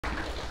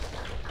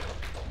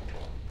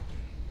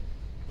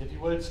If you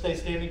would, stay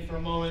standing for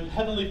a moment.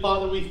 Heavenly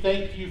Father, we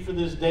thank you for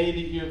this day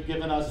that you have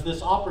given us,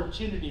 this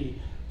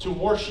opportunity to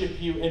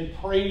worship you and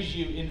praise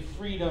you in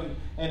freedom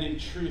and in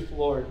truth,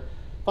 Lord.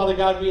 Father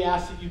God, we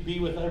ask that you be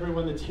with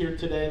everyone that's here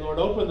today, Lord.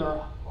 Open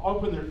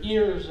their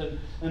ears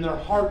and their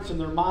hearts and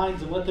their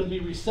minds, and let them be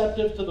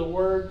receptive to the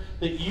word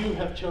that you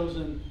have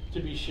chosen to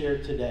be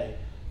shared today.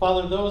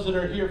 Father, those that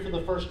are here for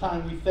the first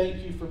time, we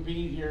thank you for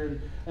being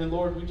here. And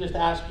Lord, we just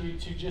ask you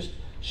to just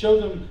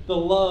show them the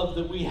love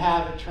that we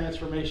have at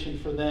Transformation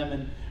for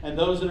them. And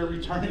those that are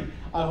returning,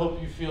 I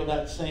hope you feel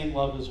that same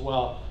love as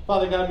well.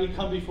 Father God, we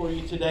come before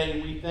you today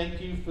and we thank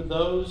you for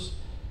those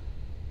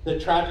that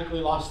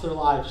tragically lost their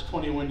lives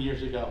 21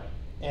 years ago.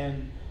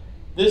 And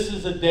this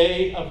is a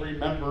day of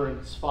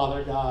remembrance,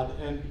 Father God.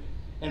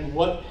 And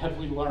what have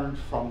we learned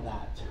from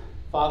that?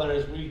 Father,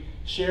 as we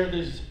share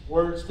these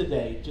words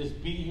today,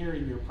 just be here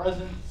in your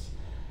presence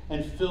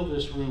and fill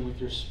this room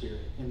with your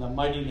spirit. In the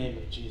mighty name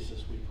of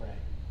Jesus, we pray.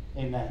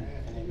 Amen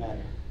and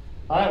amen.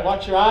 All right,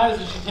 watch your eyes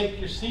as you take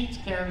your seats.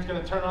 Karen's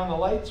going to turn on the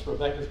lights.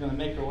 Rebecca's going to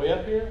make her way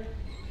up here.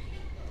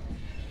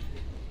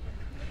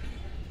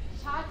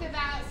 Talk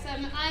about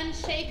some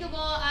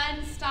unshakable,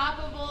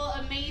 unstoppable,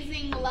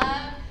 amazing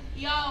love.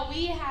 Y'all,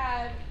 we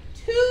have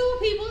 2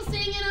 people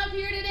singing up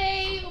here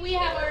today. We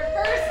have our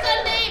first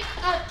Sunday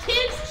of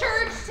kids'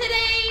 church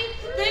today.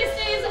 This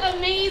is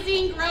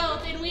amazing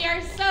growth, and we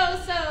are so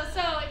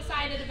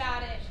excited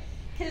about it.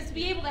 Because to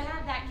be able to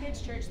have that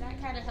kids' church, that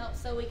kind of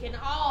helps so we can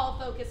all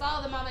focus,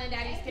 all the mama and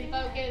daddies can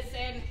focus,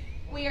 and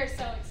we are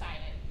so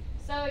excited.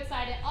 So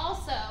excited.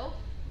 Also,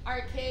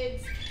 our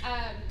kids'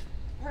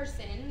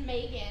 person,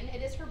 Megan,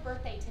 it is her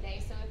birthday today,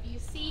 so if you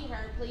see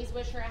her, please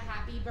wish her a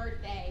happy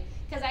birthday,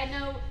 because I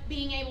know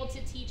being able to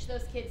teach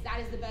those kids, that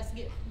is the best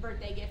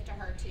birthday gift to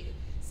her too.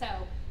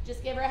 So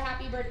just give her a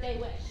happy birthday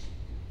wish.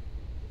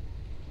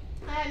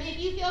 If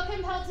you feel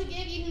compelled to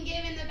give, you can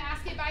give in the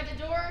basket by the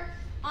door,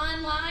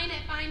 online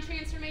at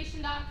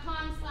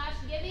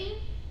findtransformation.com/giving.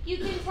 You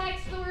can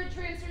text the word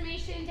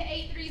transformation to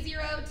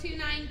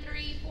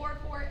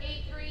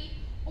 830-293-4483,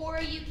 or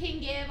you can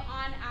give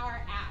on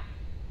our app.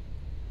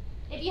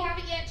 If you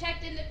haven't yet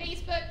checked into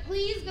Facebook,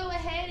 please go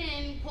ahead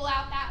and pull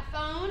out that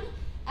phone.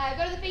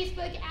 Go to the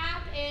Facebook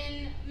app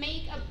and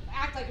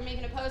act like you're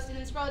making a post, and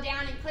then scroll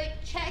down and click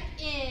check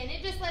in.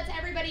 It just lets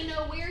everybody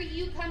know where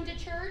you come to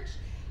church.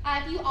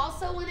 If you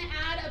also want to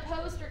add a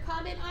post or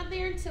comment on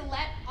there to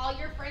let all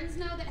your friends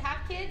know that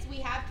have kids, we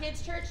have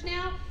kids church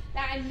now,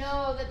 that I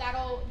know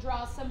that'll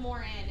draw some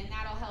more in, and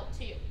that'll help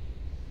too.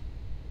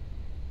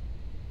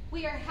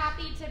 We are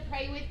happy to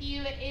pray with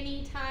you at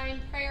any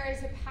time. Prayer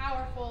is a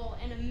powerful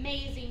and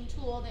amazing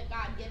tool that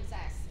God gives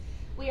us.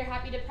 We are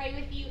happy to pray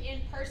with you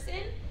in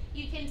person.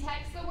 You can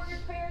text the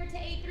word prayer to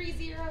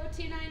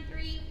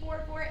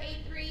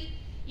 830-293-4483.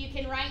 You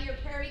can write your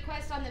prayer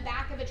request on the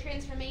back of a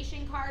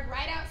transformation card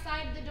right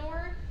outside the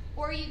door,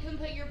 or you can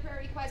put your prayer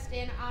request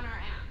in on our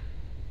app.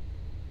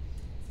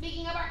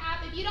 Speaking of our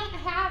app, if you don't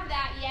have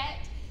that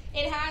yet,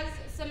 it has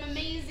some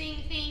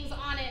amazing things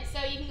on it.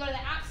 So you can go to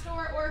the App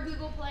Store or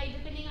Google Play,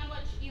 depending on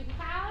what you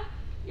have.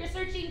 You're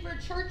searching for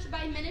Church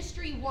by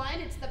Ministry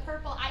 1. It's the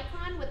purple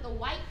icon with the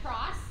white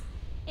cross.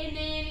 And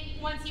then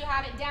once you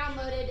have it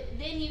downloaded,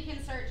 then you can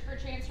search for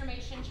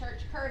Transformation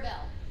Church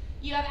Kerrville.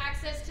 You have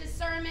access to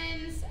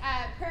sermons,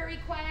 prayer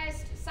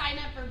requests, sign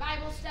up for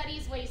Bible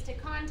studies, ways to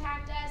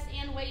contact us,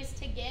 and ways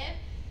to give.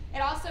 It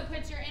also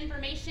puts your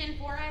information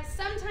for us.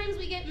 Sometimes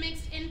we get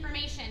mixed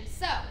information.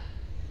 So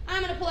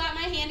I'm going to pull out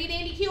my handy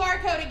dandy QR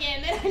code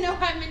again that I know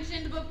I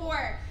mentioned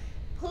before.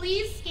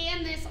 Please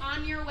scan this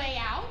on your way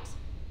out.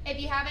 If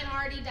you haven't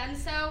already done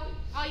so,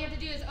 all you have to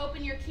do is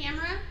open your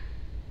camera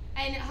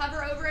and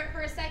hover over it for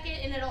a second,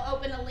 and it'll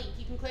open a link.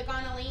 You can click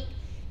on a link,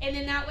 and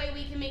then that way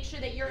we can make sure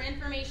that your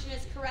information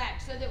is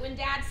correct, so that when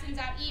Dad sends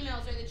out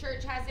emails or the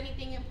church has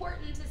anything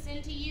important to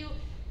send to you,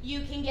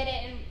 you can get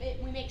it, and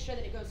we make sure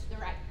that it goes to the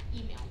right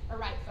email or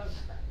right phone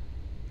number.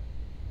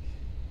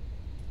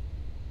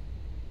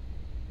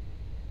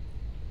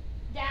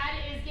 Dad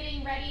is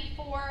getting ready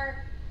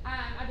for,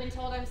 I've been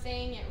told I'm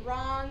saying it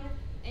wrong.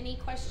 Any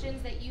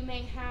questions that you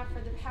may have for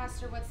the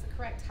pastor? What's the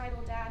correct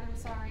title, Dad? I'm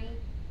sorry.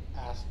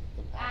 Ask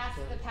the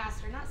pastor. Ask the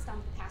pastor, not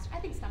stump the pastor. I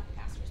think stump the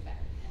pastor is better.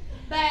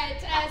 But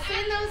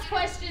send those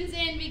questions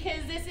in,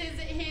 because this is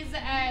his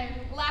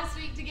last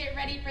week to get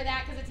ready for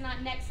that, because it's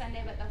not next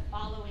Sunday, but the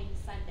following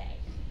Sunday.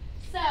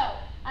 So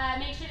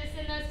make sure to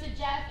send those to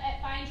Jeff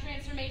at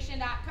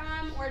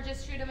findtransformation.com, or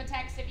just shoot him a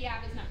text if you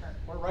have his number.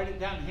 Or write it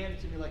down and hand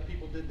it to me like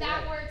people did today.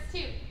 That works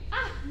too.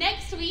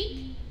 Next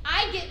week,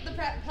 I get the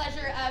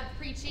pleasure of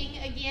preaching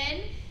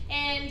again,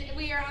 and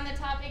we are on the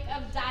topic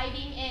of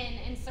diving in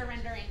and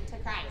surrendering to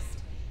Christ.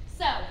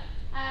 So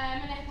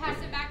I'm going to pass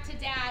it back to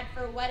Dad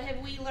for what have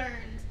we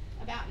learned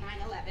about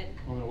 9/11.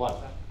 Want me to watch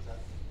that?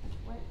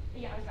 What?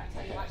 Yeah, I was about to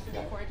tell you to watch the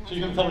record. So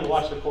you can tell me to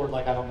watch the cord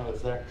like I don't know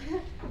it's there.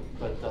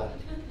 But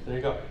there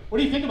you go. What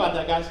do you think about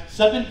that, guys?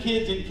 7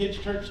 kids in kids'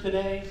 church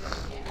today.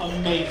 Yeah.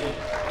 Amazing.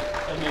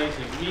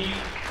 Amazing.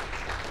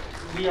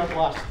 We are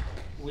blessed.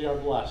 We are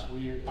blessed.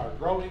 We are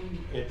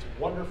growing. It's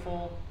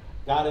wonderful.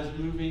 God is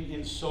moving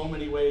in so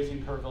many ways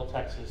in Kerrville,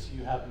 Texas.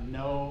 You have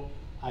no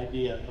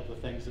idea of the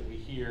things that we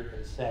hear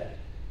and say.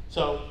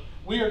 So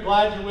we are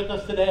glad you're with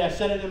us today. I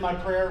said it in my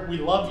prayer. We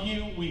love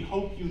you. We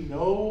hope you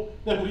know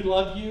that we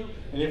love you.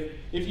 And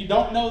if you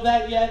don't know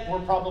that yet, we're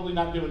probably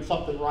not doing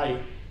something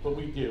right, but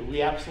we do.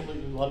 We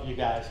absolutely love you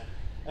guys.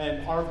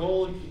 And our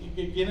goal,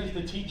 again, is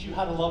to teach you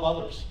how to love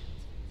others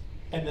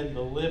and then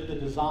to live the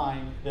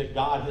design that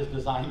God has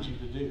designed you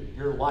to do,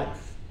 your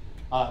life.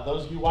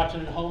 Those of you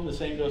watching at home, the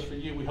same goes for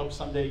you. We hope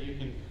someday you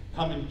can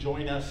come and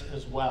join us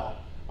as well.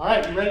 All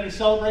right, you ready to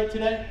celebrate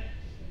today?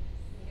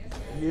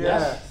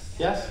 Yes.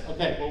 Yes?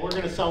 Okay, well, we're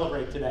going to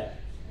celebrate today.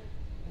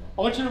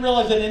 I want you to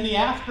realize that in the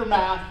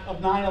aftermath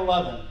of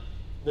 9/11,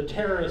 the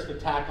terrorist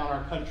attack on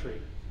our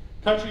country,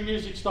 country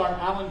music star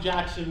Alan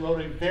Jackson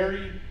wrote a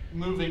very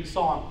moving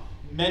song.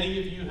 Many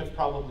of you have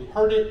probably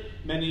heard it.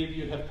 Many of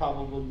you have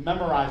probably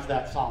memorized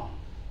that song.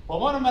 Well,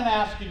 what I'm going to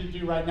ask you to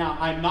do right now,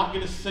 I'm not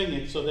going to sing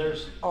it, so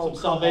there's some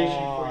salvation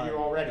for you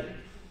already.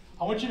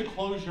 I want you to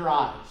close your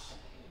eyes.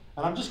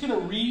 And I'm just going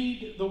to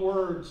read the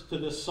words to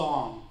this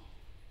song.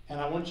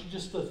 And I want you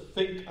just to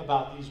think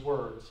about these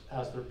words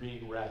as they're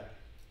being read.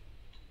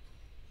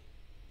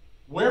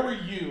 Where were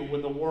you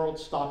when the world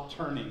stopped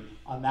turning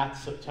on that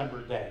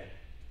September day?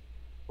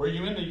 Were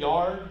you in the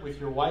yard with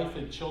your wife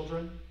and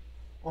children?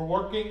 Or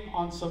working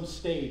on some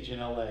stage in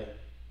LA?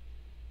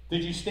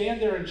 Did you stand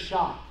there in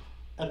shock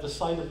at the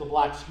sight of the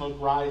black smoke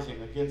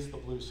rising against the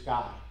blue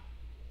sky?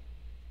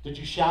 Did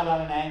you shout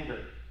out in anger,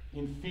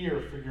 in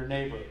fear for your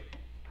neighbor?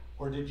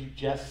 Or did you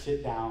just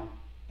sit down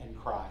and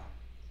cry?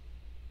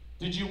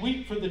 Did you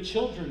weep for the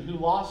children who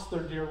lost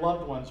their dear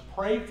loved ones?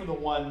 Pray for the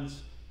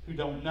ones who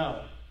don't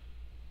know?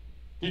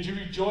 Did you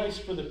rejoice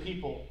for the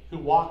people who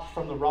walked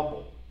from the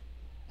rubble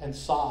and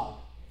sob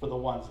for the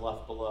ones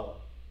left below?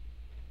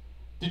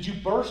 Did you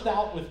burst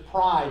out with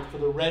pride for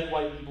the red,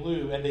 white, and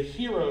blue and the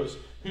heroes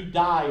who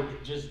died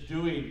just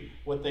doing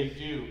what they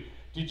do?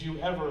 Did you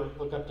ever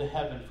look up to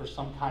heaven for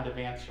some kind of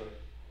answer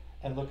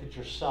and look at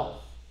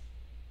yourself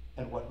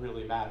and what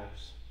really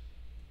matters?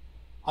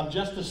 I'm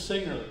just a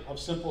singer of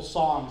simple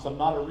songs. I'm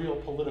not a real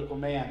political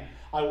man.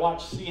 I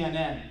watch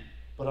CNN,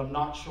 but I'm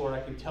not sure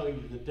I can tell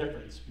you the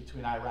difference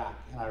between Iraq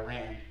and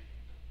Iran.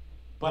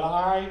 But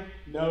I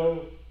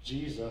know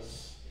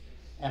Jesus,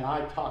 and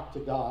I talk to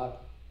God.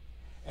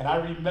 And I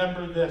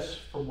remember this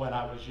from when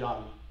I was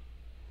young.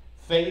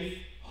 Faith,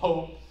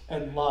 hope,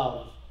 and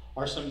love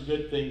are some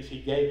good things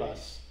he gave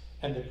us,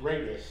 and the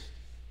greatest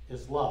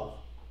is love.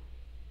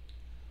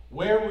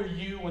 Where were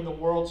you when the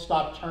world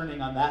stopped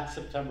turning on that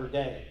September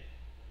day?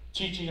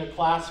 Teaching a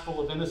class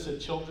full of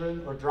innocent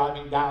children or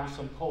driving down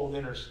some cold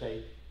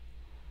interstate?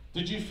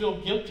 Did you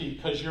feel guilty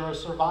because you're a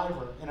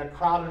survivor? In a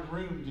crowded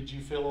room, did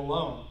you feel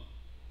alone?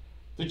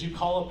 Did you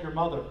call up your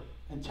mother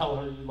and tell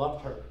her you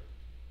loved her?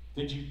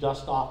 Did you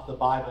dust off the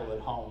Bible at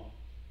home?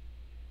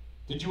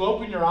 Did you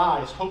open your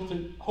eyes, hope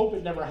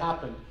it never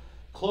happened,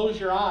 close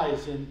your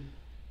eyes and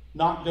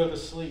not go to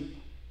sleep?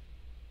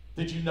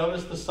 Did you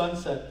notice the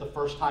sunset the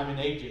first time in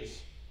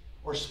ages,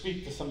 or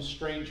speak to some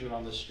stranger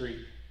on the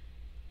street?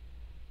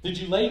 Did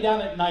you lay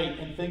down at night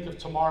and think of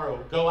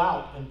tomorrow, go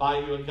out and buy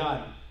you a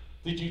gun?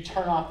 Did you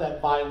turn off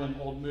that violent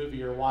old movie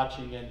you're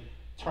watching and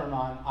turn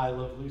on I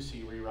Love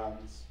Lucy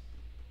reruns?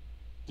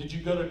 Did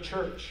you go to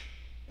church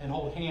and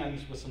hold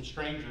hands with some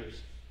strangers,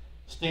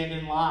 stand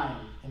in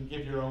line and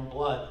give your own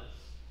blood?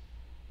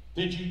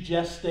 Did you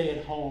just stay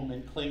at home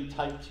and cling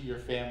tight to your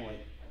family?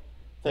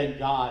 Thank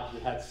God you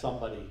had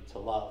somebody to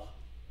love.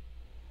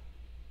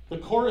 The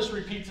chorus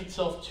repeats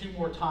itself 2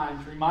 more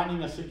times,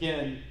 reminding us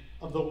again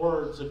of the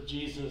words of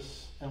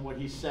Jesus and what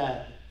he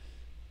said,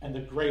 and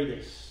the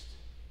greatest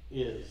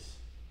is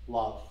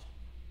love.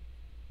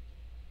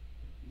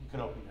 You can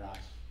open your eyes.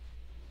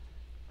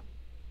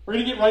 We're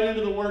going to get right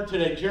into the word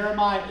today.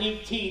 Jeremiah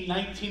 18,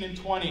 19, and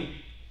 20.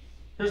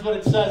 Here's what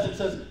it says. It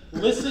says,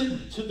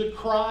 listen to the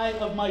cry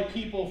of my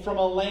people from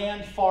a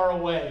land far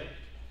away.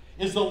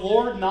 Is the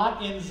Lord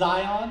not in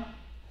Zion?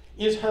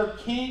 Is her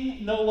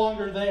king no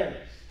longer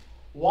there?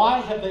 Why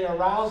have they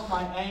aroused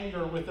my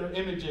anger with their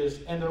images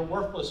and their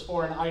worthless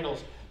foreign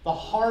idols? The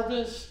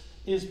harvest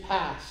is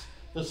past.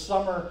 The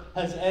summer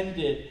has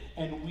ended,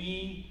 and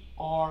we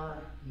are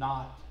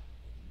not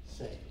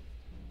saved.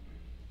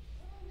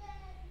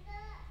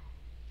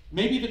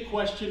 Maybe the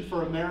question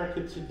for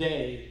America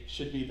today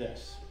should be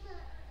this.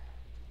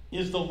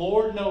 Is the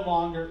Lord no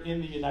longer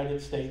in the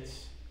United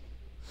States?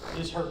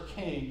 Is her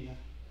king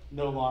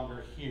no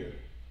longer here?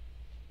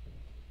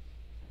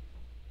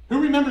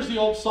 Who remembers the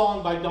old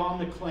song by Don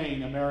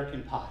McLean,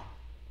 American Pie?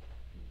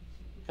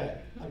 Okay,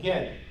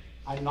 again,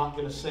 I'm not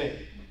going to sing.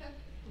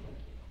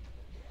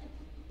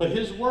 But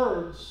his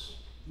words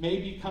may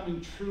be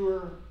coming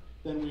truer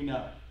than we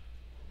know.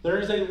 There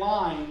is a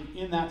line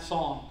in that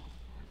song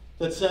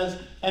that says,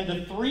 and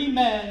the 3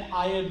 men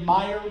I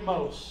admire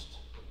most,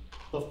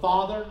 the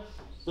Father,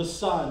 the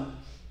Son,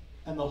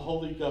 and the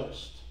Holy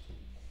Ghost,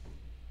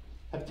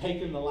 have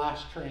taken the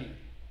last train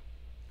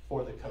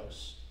for the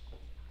coast.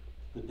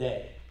 The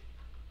day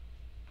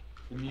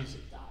the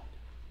music died.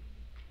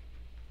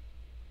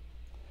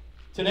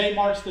 Today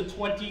marks the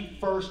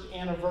 21st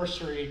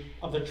anniversary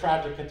of the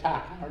tragic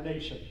attack on our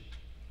nation.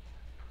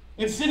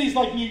 In cities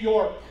like New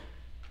York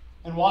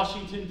and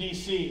Washington,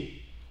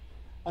 D.C.,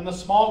 and the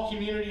small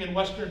community in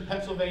western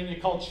Pennsylvania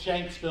called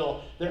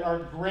Shanksville, there are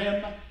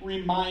grim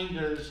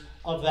reminders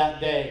of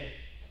that day.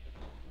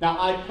 Now,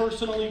 I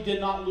personally did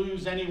not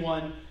lose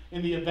anyone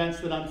in the events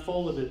that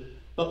unfolded,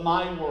 but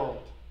my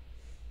world,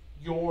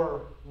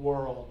 your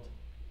world,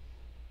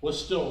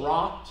 was still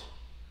rocked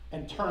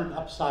and turned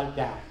upside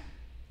down.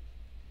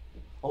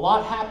 A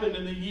lot happened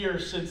in the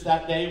years since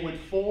that day when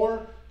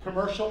 4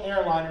 commercial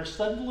airliners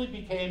suddenly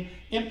became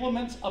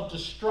implements of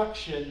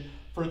destruction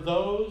for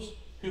those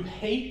who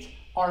hate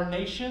our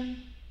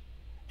nation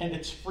and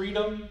its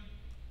freedom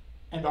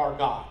and our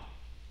God.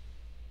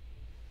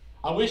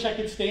 I wish I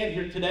could stand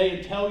here today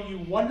and tell you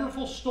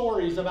wonderful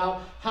stories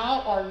about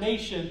how our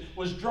nation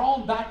was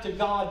drawn back to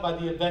God by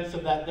the events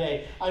of that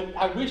day.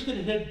 I wish that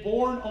it had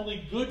borne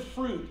only good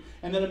fruit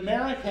and that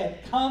America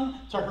had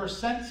come to her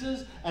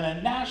senses and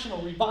a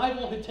national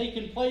revival had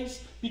taken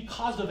place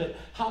because of it.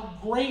 How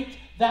great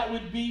that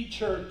would be,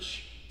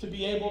 church, to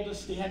be able to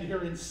stand here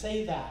and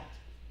say that.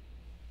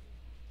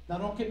 Now,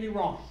 don't get me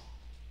wrong.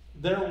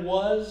 There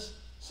was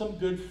some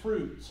good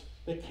fruit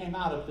that came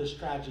out of this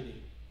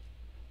tragedy.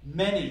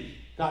 Many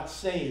got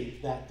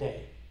saved that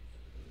day.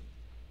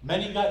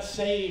 Many got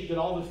saved at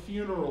all the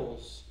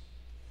funerals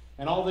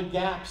and all the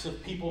gaps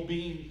of people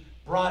being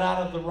brought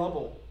out of the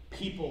rubble.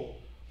 People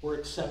were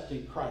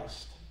accepting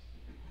Christ.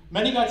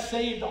 Many got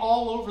saved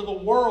all over the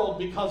world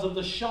because of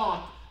the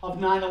shock of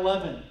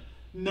 9/11.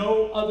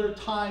 No other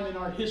time in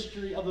our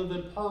history other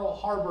than Pearl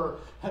Harbor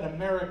had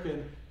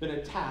America been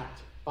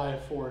attacked by a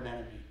foreign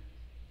enemy.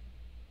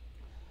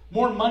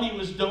 More money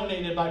was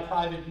donated by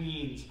private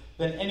means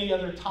than any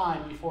other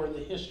time before in the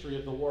history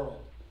of the world.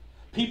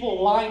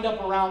 People lined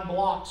up around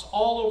blocks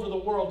all over the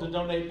world to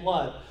donate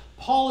blood.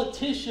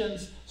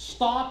 Politicians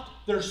stopped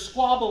their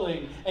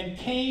squabbling and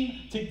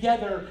came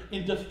together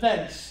in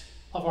defense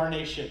of our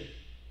nation.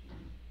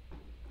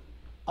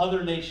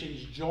 Other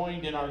nations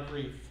joined in our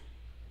grief.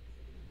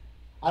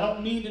 I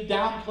don't mean to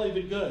downplay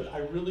the good. I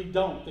really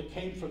don't that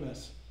came from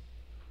this.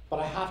 But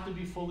I have to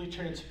be fully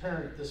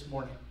transparent this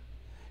morning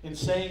in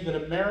saying that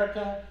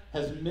America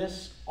has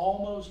missed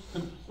almost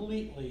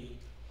completely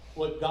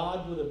what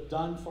God would have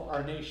done for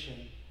our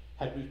nation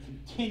had we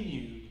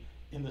continued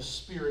in the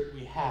spirit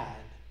we had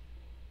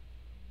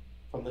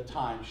from the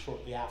time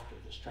shortly after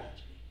this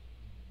tragedy.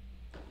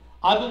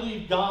 I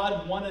believe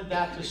God wanted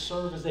that to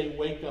serve as a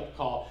wake-up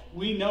call.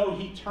 We know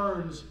He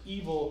turns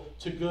evil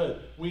to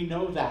good. We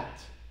know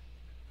that.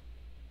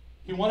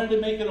 He wanted to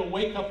make it a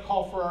wake-up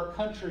call for our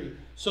country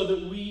so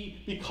that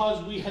we,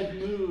 because we had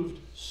moved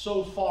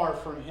so far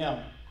from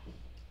Him,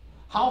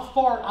 how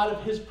far out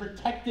of His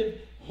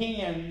protective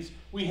hands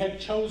we had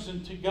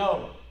chosen to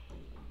go.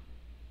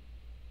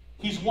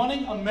 He's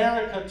wanting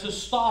America to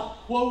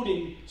stop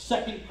quoting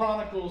 2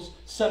 Chronicles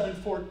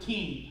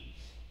 7:14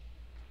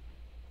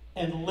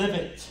 and live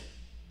it.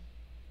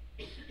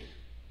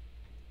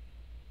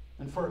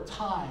 And for a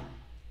time,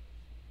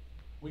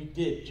 we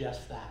did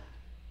just that.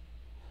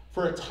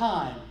 For a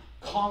time,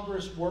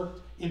 Congress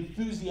worked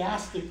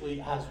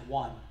enthusiastically as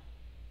one.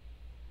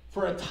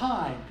 For a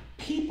time,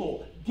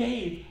 people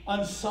gave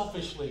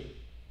unselfishly.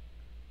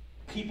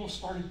 People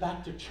started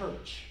back to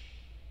church,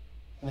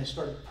 and they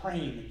started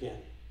praying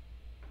again.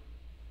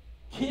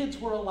 Kids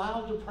were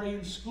allowed to pray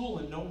in school,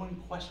 and no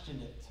one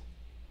questioned it.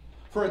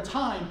 For a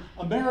time,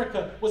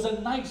 America was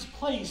a nice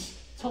place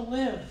to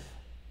live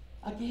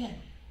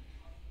again.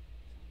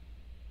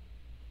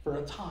 For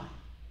a time.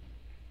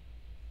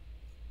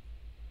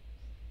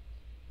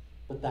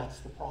 But that's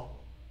the problem.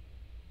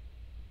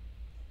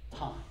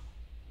 Time.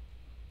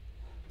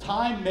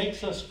 Time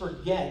makes us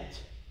forget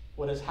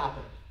what has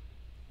happened.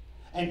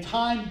 And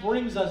time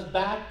brings us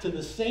back to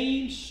the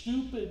same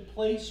stupid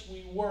place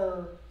we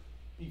were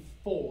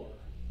before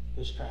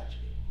this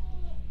tragedy.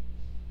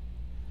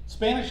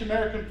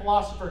 Spanish-American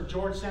philosopher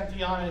George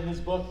Santayana, in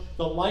his book,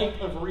 The Life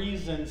of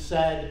Reason,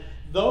 said,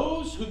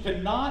 "Those who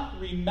cannot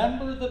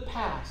remember the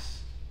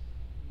past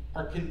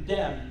are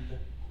condemned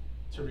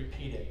to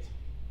repeat it."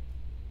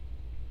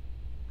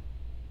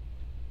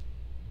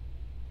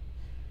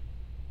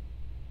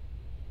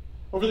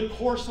 Over the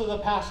course of the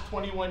past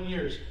 21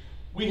 years,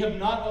 we have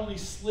not only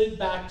slid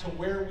back to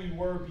where we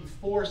were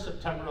before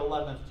September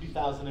 11th,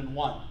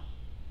 2001,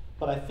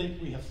 but I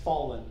think we have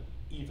fallen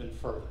even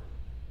further.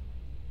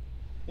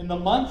 In the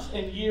months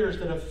and years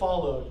that have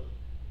followed,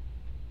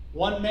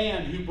 one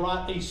man who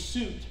brought a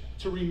suit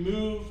to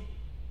remove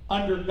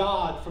 "under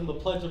God" from the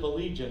Pledge of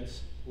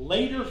Allegiance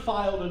later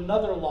filed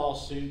another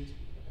lawsuit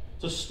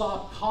to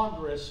stop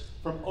Congress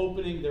from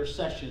opening their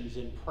sessions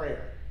in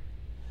prayer.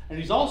 And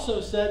he's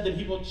also said that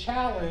he will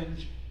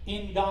challenge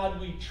 "In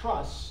God We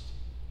Trust"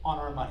 on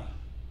our money.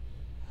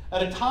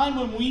 At a time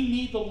when we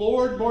need the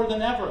Lord more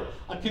than ever,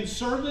 a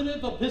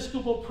conservative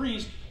Episcopal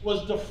priest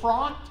was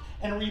defrocked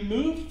and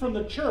removed from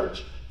the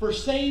church for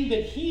saying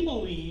that he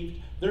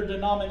believed their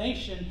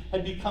denomination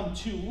had become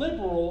too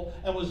liberal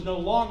and was no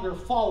longer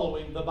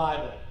following the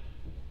Bible.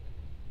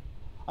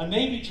 A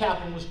Navy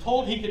chaplain was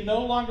told he could no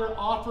longer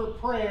offer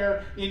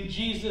prayer in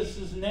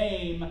Jesus'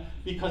 name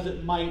because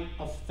it might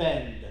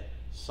offend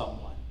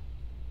someone.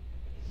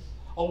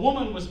 A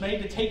woman was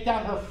made to take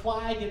down her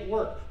flag at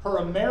work, her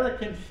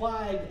American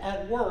flag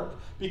at work,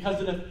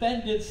 because it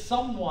offended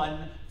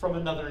someone from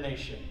another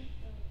nation.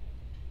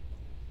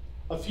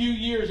 A few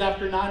years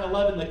after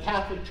 9/11, the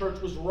Catholic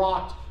Church was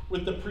rocked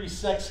with the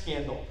pre-sex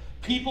scandal.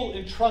 People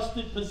in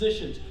trusted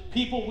positions,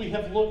 people we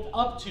have looked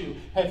up to,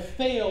 have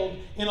failed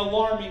in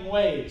alarming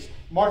ways.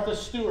 Martha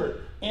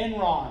Stewart,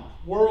 Enron,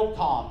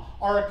 WorldCom.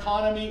 Our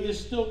economy is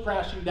still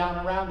crashing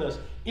down around us.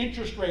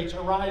 Interest rates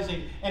are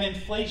rising, and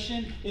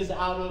inflation is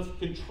out of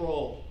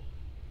control.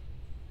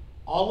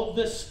 All of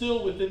this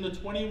still within the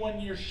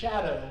 21-year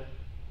shadow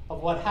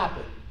of what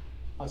happened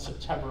on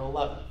September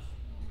 11th,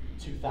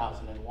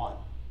 2001.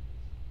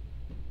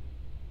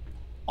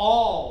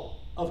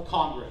 All of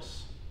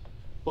Congress,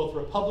 both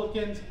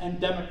Republicans and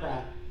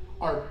Democrats,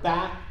 are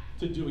back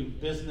to doing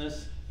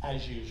business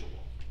as usual.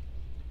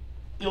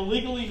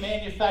 Illegally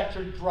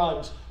manufactured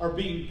drugs are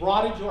being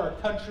brought into our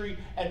country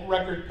at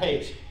record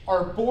pace.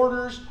 Our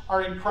borders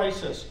are in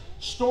crisis.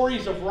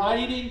 Stories of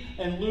rioting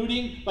and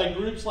looting by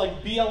groups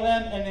like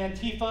BLM and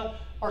Antifa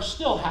are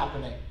still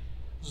happening.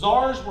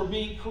 Czars were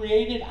being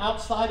created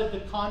outside of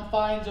the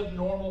confines of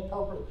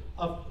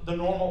the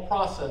normal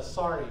process.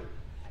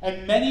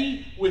 And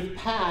many with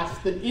pasts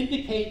that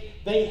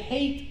indicate they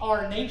hate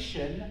our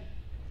nation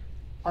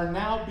are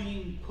now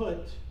being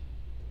put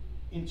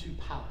into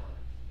power.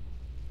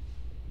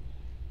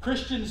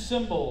 Christian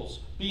symbols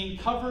being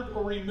covered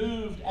or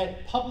removed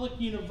at public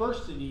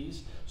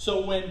universities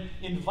so when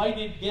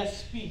invited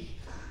guests speak,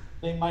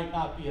 they might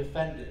not be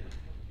offended.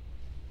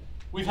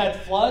 We've had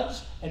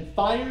floods and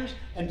fires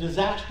and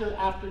disaster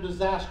after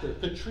disaster.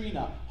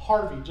 Katrina,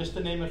 Harvey, just to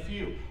name a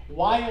few.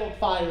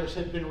 Wildfires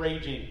have been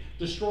raging,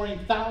 destroying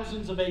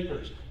thousands of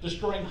acres,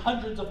 destroying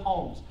hundreds of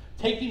homes,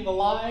 taking the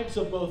lives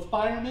of both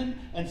firemen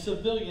and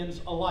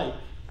civilians alike.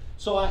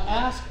 So I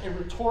ask a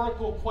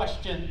rhetorical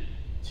question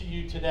to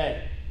you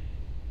today.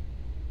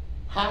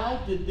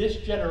 How did this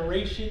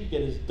generation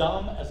get as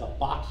dumb as a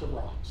box of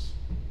rocks?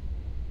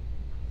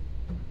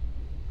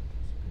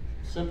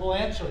 Simple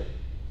answer.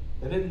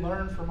 They didn't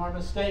learn from our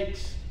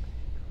mistakes.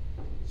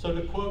 So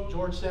to quote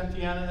George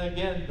Santayana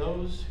again,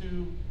 those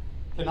who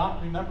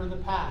cannot remember the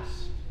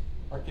past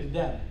are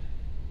condemned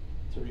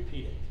to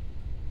repeat it.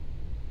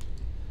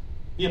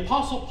 The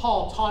Apostle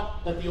Paul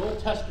taught that the Old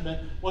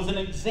Testament was an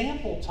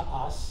example to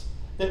us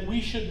that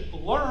we should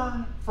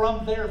learn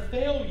from their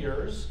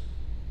failures,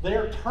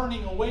 their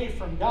turning away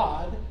from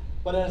God,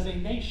 but as a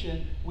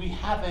nation, we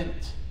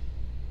haven't.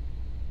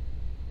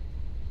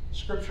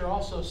 Scripture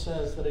also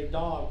says that a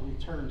dog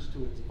returns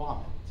to its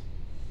vomit.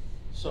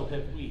 So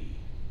have we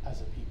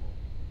as a people.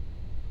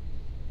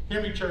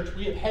 Hear me, church,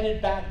 we have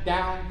headed back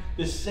down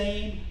the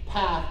same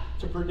path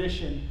to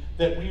perdition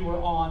that we were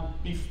on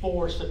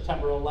before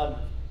September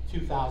 11th,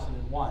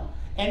 2001.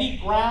 Any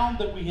ground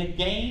that we had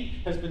gained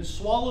has been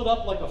swallowed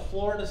up like a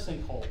Florida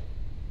sinkhole.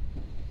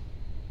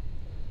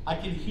 I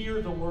can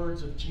hear the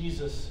words of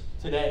Jesus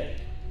today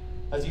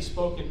as he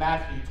spoke in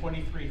Matthew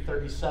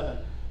 23:37.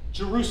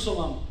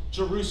 Jerusalem,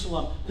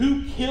 Jerusalem,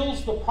 who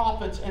kills the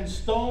prophets and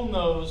stone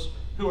those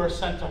who are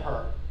sent to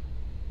her?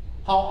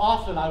 How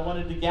often I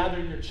wanted to gather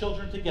your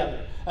children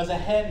together as a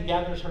hen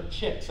gathers her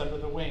chicks under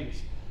the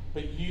wings,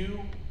 but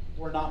you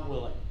were not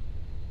willing.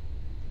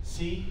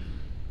 See,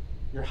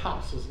 your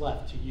house is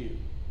left to you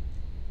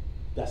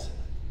desolate.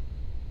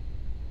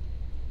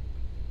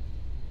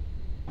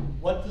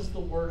 What does the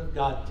Word of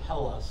God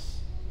tell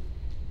us?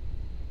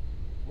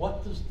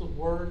 What does the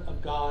Word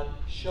of God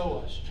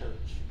show us,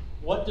 church?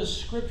 What does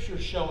Scripture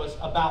show us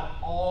about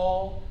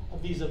all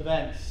of these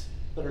events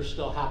that are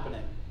still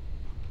happening?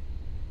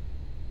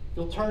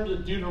 You'll turn to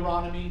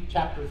Deuteronomy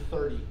chapter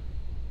 30.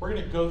 We're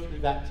going to go through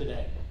that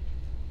today.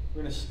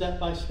 We're going to step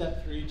by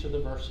step through each of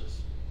the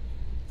verses.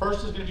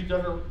 First is going to be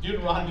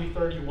Deuteronomy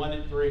 31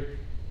 and 3. It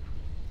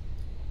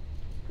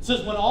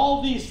says, when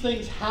all these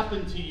things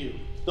happen to you,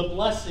 the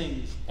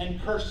blessings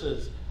and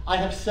curses I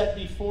have set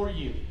before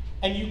you,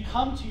 and you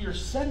come to your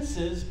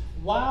senses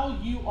while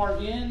you are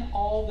in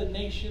all the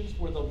nations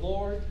where the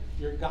Lord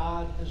your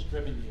God has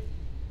driven you,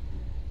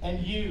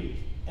 and you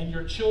and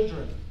your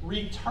children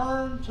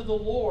return to the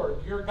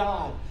Lord your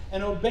God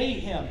and obey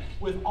him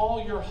with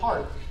all your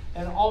heart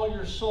and all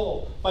your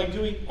soul by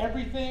doing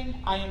everything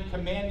I am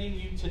commanding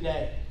you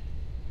today.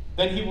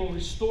 Then he will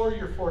restore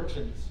your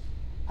fortunes,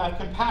 have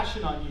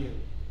compassion on you,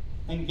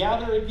 and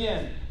gather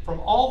again from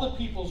all the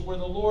peoples where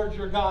the Lord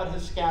your God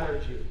has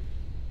scattered you.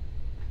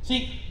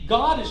 See,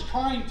 God is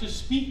trying to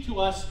speak to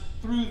us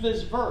through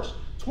this verse.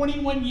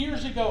 21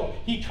 years ago,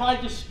 he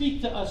tried to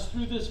speak to us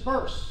through this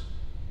verse.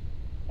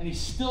 And he's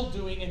still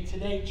doing it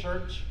today,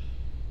 church.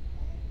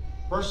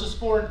 Verses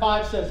 4 and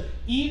 5 says,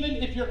 even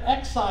if your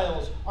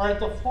exiles are at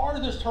the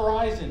farthest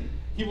horizon,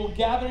 he will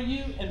gather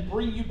you and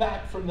bring you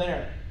back from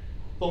there.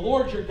 The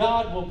Lord your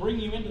God will bring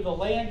you into the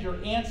land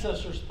your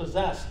ancestors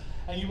possessed,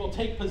 and you will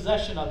take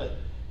possession of it.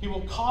 He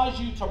will cause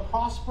you to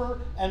prosper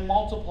and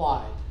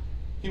multiply.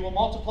 He will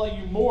multiply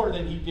you more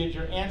than he did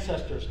your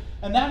ancestors.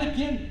 And that,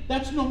 again,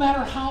 that's no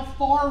matter how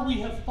far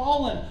we have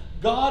fallen.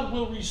 God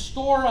will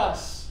restore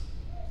us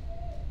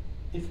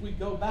if we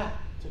go back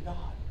to God.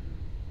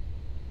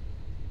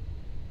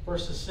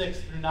 Verses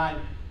 6 through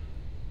 9.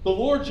 The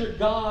Lord your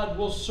God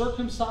will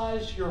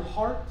circumcise your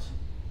heart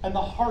and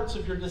the hearts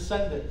of your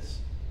descendants,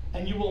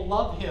 and you will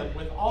love him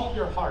with all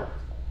your heart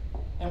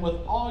and with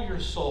all your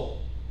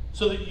soul,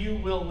 so that you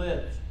will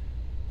live.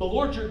 The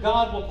Lord your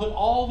God will put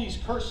all these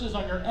curses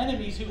on your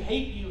enemies who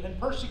hate you and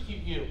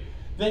persecute you.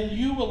 Then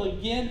you will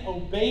again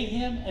obey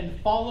him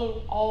and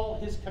follow all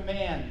his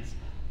commands.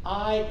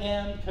 I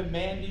am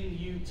commanding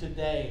you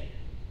today.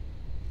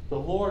 The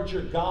Lord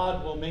your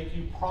God will make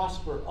you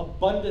prosper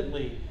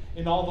abundantly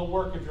in all the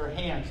work of your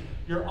hands,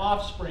 your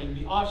offspring,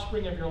 the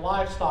offspring of your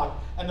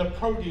livestock, and the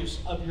produce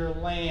of your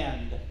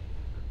land.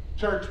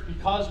 Church,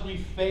 because we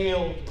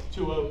failed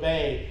to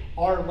obey,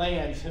 our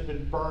lands have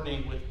been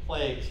burning with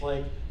plagues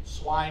like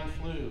swine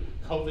flu,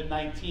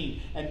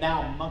 COVID-19, and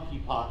now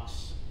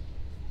monkeypox.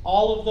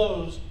 All of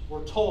those,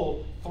 we're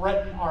told,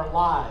 threaten our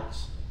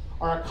lives.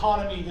 Our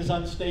economy is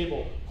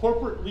unstable.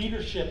 Corporate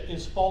leadership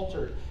is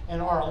faltered,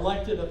 and our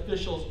elected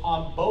officials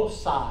on both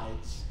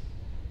sides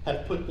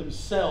have put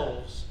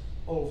themselves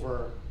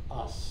over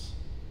us.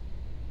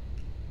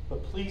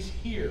 But please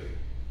hear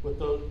what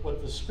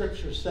the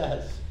scripture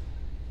says.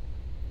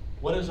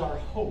 What is our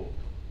hope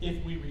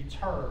if we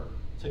return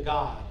to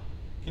God?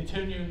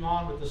 Continuing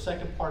on with the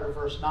second part of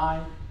verse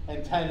 9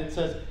 and 10, it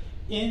says,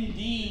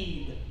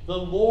 indeed, the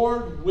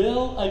Lord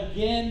will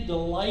again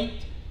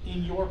delight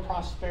in your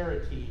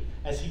prosperity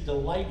as he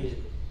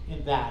delighted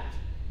in that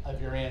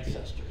of your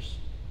ancestors.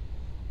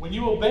 When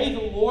you obey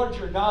the Lord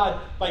your God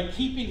by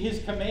keeping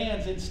his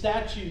commands and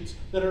statutes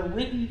that are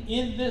written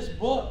in this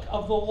book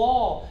of the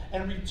law,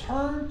 and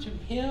return to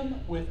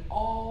him with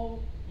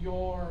all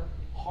your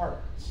heart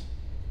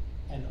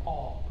and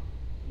all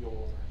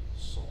your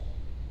soul.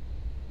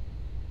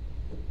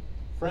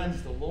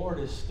 Friends, the Lord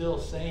is still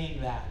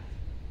saying that.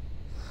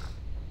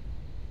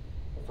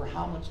 But for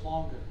how much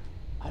longer?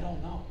 I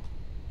don't know.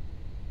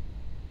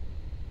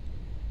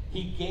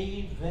 He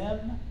gave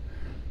them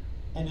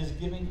and is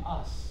giving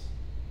us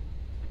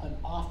an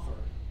offer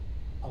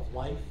of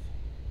life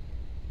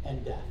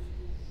and death.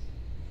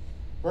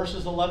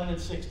 Verses 11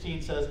 and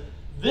 16 says,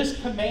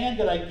 this command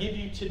that I give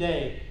you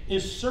today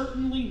is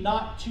certainly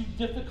not too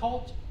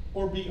difficult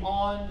or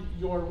beyond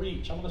your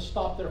reach. I'm going to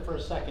stop there for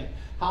a second.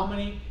 How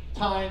many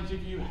times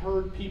have you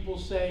heard people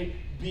say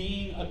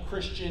being a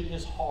Christian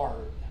is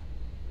hard?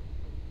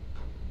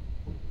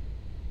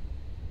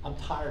 I'm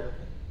tired of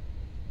it.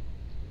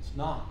 It's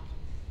not.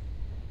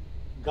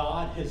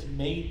 God has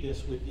made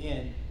this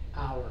within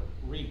our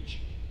reach.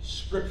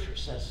 Scripture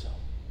says so.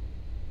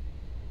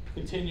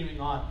 Continuing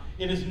on,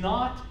 it is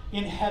not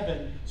in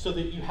heaven so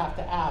that you have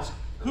to ask,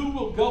 who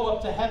will go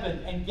up to heaven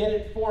and get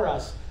it for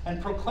us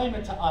and proclaim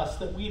it to us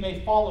that we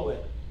may follow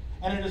it?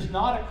 And it is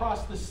not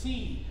across the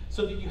sea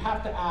so that you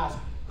have to ask,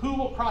 who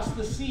will cross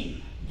the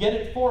sea, get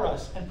it for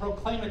us and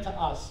proclaim it to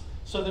us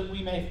so that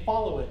we may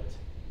follow it?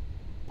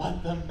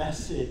 But the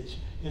message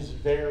is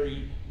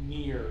very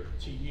near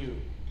to you,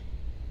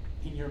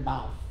 in your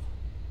mouth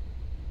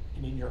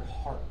and in your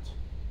heart,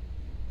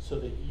 so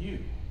that you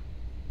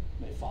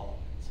may follow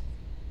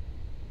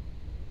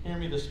it. Hear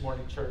me this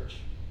morning, church.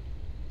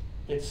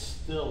 It's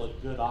still a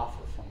good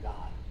offer from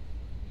God.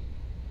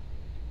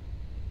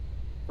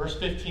 Verse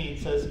 15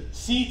 says,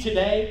 see,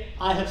 today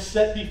I have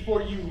set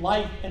before you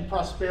life and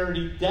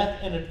prosperity, death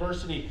and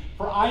adversity.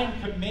 For I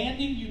am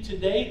commanding you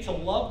today to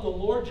love the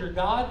Lord your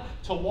God,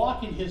 to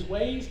walk in his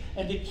ways,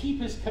 and to keep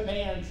his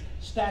commands,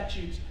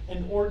 statutes,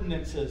 and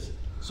ordinances,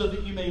 so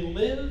that you may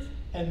live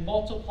and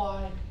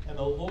multiply, and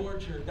the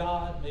Lord your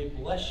God may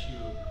bless you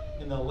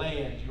in the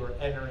land you are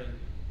entering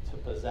to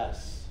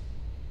possess.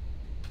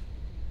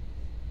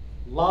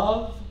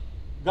 Love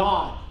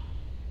God.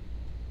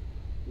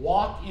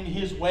 Walk in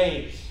his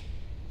ways.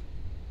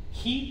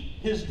 Keep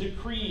his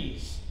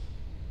decrees.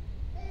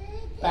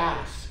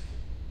 Bask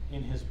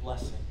in his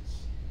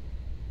blessings.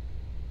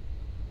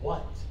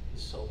 What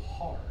is so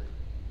hard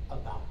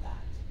about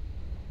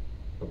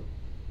that?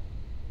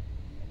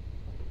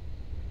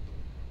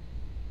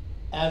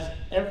 As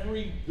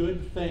every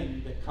good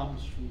thing that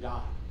comes from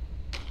God,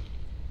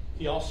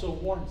 he also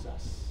warns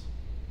us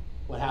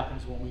what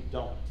happens when we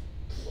don't.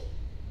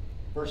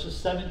 Verses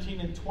 17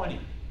 and 20.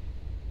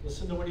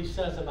 Listen to what he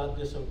says about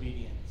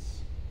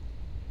disobedience.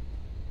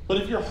 But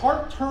if your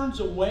heart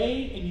turns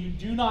away and you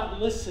do not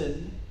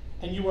listen,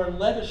 and you are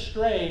led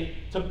astray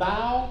to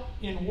bow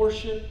in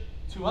worship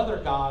to other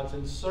gods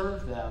and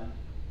serve them,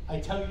 I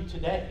tell you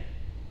today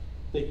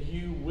that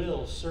you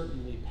will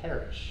certainly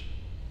perish,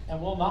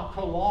 and will not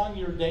prolong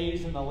your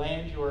days in the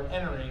land you are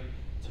entering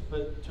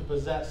to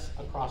possess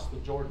across the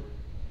Jordan.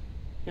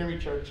 Hear me,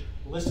 church.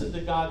 Listen to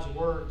God's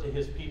word to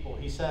his people.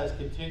 He says,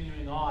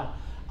 continuing on,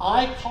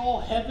 I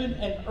call heaven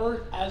and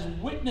earth as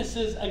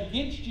witnesses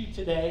against you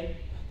today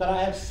that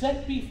I have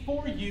set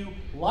before you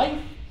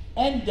life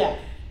and death,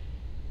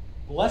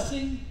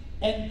 blessing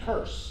and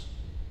curse.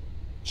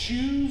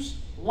 Choose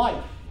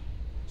life,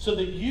 so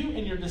that you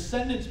and your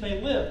descendants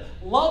may live.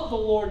 Love the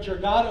Lord your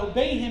God,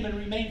 obey him, and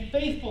remain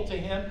faithful to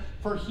him,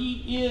 for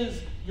he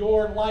is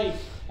your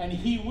life, and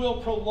he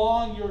will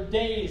prolong your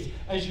days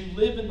as you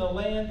live in the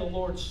land the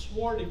Lord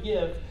swore to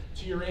give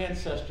to your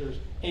ancestors,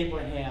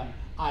 Abraham,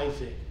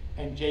 Isaac,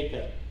 and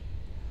Jacob.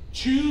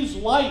 Choose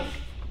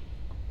life.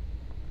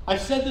 I've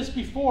said this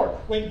before.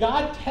 When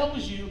God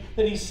tells you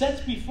that he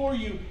sets before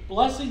you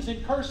blessings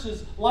and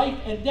curses, life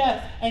and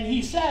death, and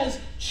he says,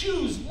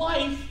 choose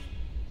life,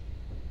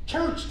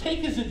 church, take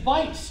his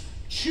advice.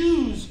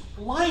 Choose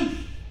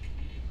life.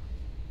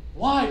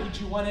 Why would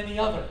you want any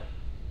other?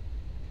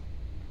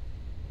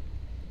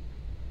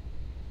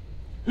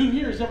 Who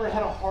here has ever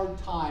had a hard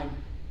time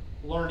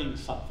learning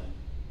something?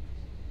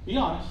 Be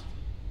honest.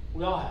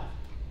 We all have.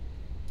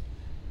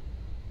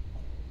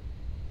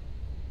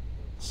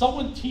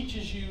 Someone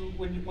teaches you,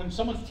 when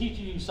someone's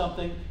teaching you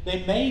something,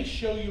 they may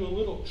show you a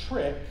little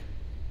trick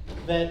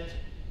that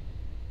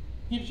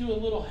gives you a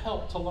little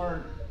help to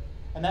learn.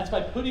 And that's by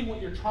putting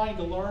what you're trying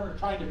to learn or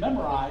trying to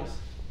memorize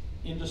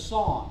into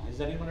song. Has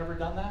anyone ever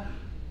done that?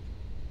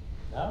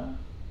 No?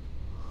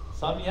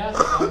 Some yes,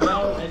 some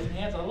no. Raising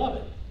hands, I love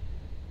it.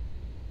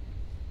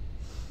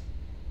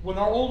 When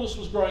our oldest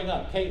was growing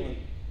up, Caitlin,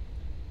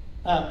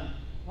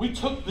 we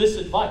took this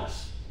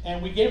advice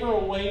and we gave her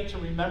a way to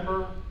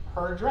remember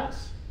her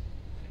address.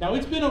 Now,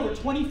 it's been over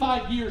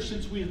 25 years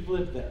since we've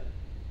lived there.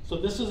 So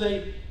this is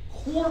a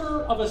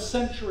quarter of a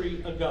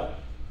century ago.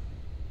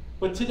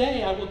 But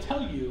today I will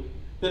tell you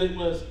that it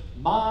was,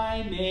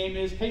 my name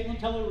is Caitlin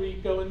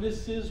Tellerico, and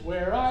this is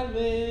where I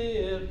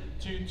live,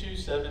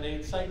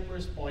 2278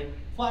 Cypress Point,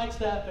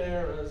 Flagstaff,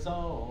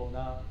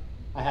 Arizona.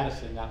 I had to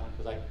sing that one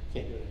because I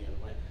can't do it any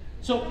other way.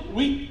 So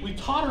we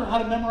taught her how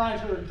to memorize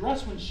her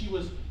address when she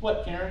was,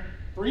 what, Karen?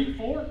 3,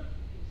 4?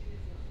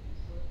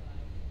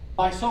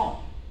 By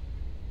song.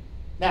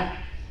 Now,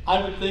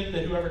 I would think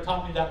that whoever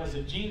taught me that was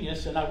a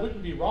genius, and I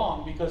wouldn't be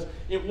wrong, because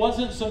it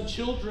wasn't some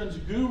children's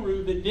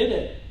guru that did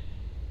it.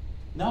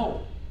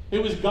 No,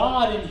 it was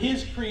God in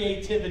his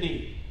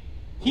creativity.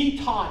 He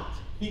taught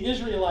the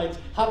Israelites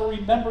how to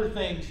remember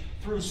things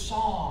through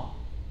song.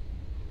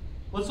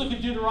 Let's look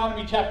at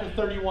Deuteronomy chapter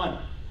 31.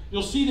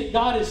 You'll see that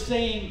God is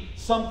saying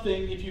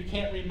something. If you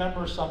can't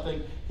remember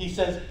something, he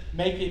says,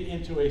 make it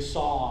into a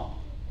song.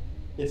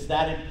 It's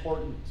that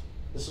important.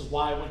 This is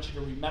why I want you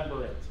to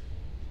remember it.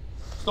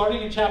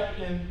 Starting with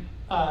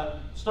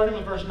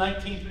verse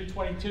 19 through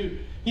 22,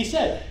 he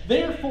said,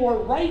 therefore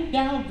write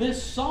down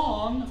this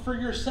song for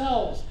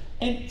yourselves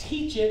and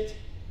teach it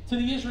to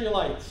the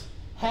Israelites.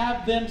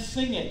 Have them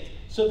sing it,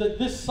 so that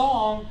this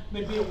song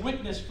may be a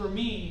witness for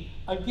me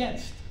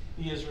against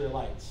the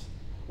Israelites.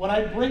 When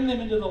I bring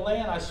them into the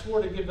land I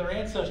swore to give their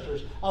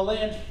ancestors, a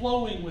land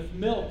flowing with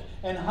milk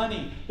and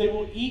honey, they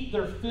will eat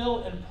their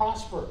fill and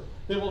prosper.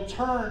 They will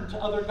turn to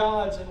other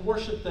gods and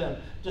worship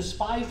them,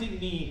 despising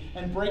me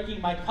and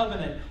breaking my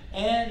covenant.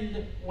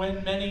 And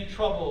when many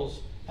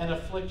troubles and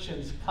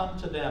afflictions come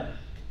to them,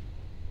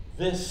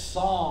 this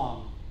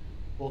song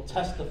will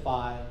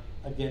testify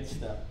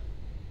against them,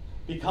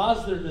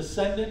 because their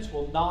descendants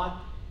will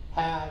not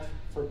have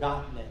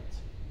forgotten it,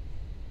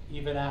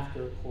 even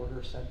after a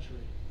quarter century.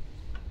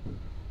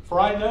 For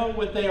I know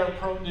what they are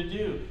prone to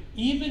do,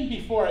 even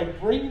before I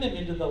bring them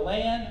into the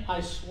land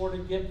I swore to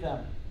give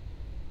them.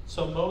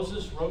 So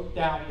Moses wrote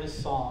down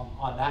this song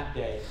on that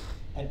day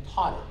and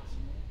taught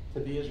it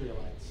to the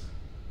Israelites.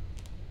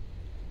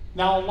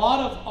 Now, a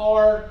lot of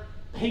our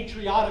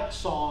patriotic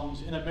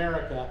songs in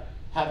America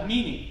have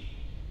meaning.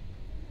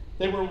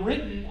 They were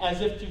written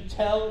as if to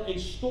tell a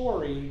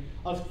story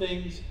of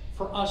things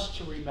for us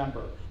to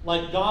remember,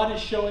 like God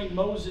is showing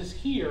Moses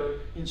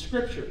here in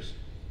Scriptures.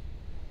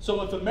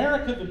 So if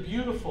America the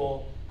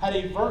Beautiful had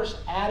a verse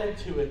added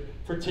to it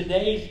for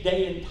today's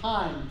day and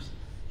times,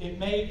 it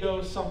may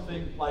go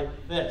something like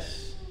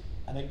this.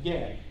 And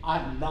again,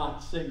 I'm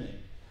not singing.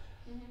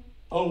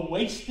 O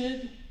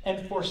wasted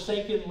and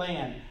forsaken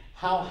land,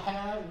 how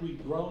have we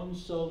grown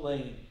so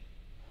lame?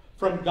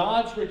 From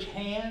God's rich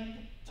hand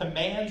to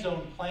man's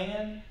own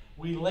plan,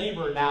 we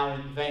labor now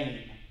in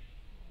vain.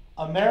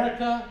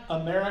 America,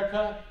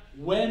 America,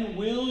 when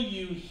will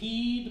you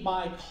heed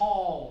my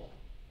call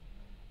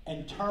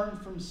and turn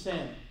from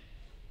sin?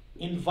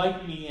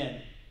 Invite me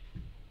in,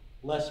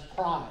 lest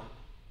pride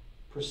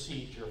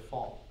precede your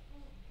fall.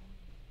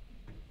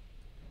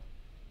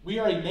 We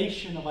are a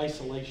nation of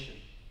isolation.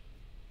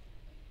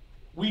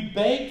 We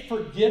beg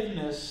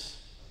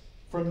forgiveness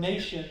from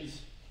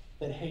nations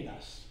that hate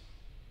us,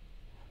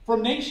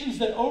 from nations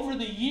that over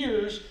the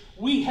years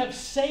we have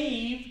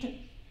saved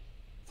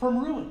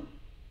from ruin,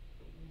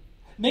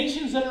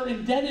 nations that are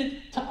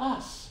indebted to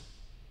us.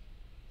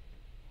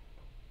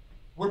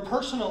 We're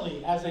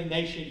personally, as a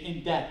nation,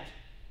 in debt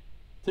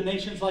to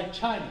nations like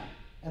China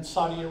and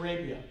Saudi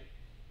Arabia.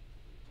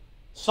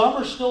 Some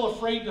are still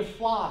afraid to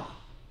fly,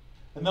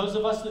 and those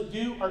of us that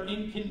do are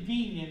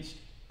inconvenienced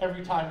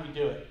every time we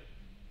do it.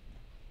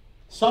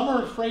 Some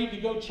are afraid to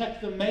go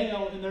check the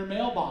mail in their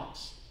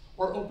mailbox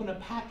or open a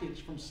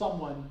package from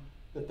someone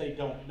that they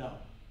don't know.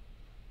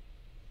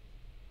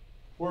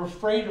 We're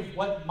afraid of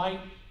what might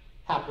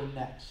happen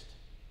next.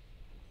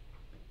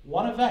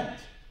 One event,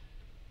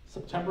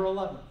 September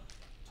 11th,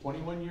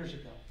 21 years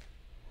ago,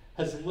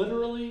 has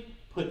literally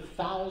put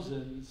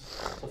thousands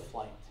to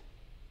flight.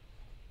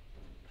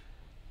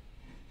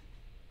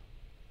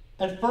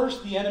 At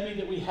first, the enemy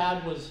that we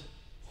had was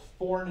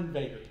foreign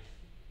invaders,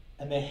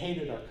 and they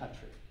hated our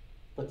country.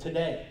 But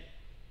today,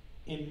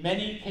 in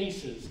many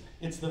cases,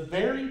 it's the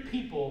very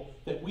people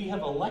that we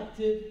have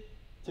elected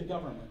to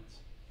government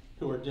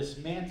who are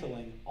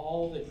dismantling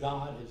all that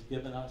God has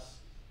given us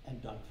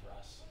and done for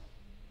us.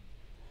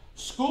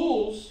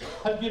 Schools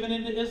have given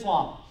in to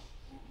Islam.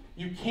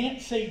 You can't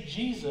say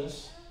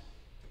Jesus,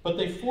 but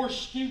they force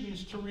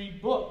students to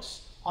read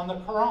books on the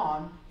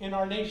Quran in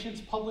our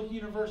nation's public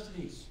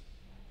universities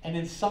and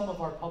in some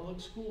of our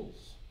public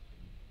schools.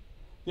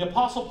 The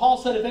Apostle Paul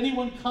said, if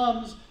anyone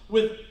comes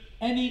with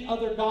any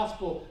other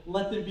gospel,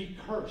 let them be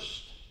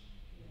cursed.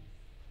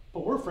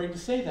 But we're afraid to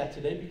say that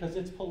today because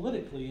it's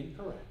politically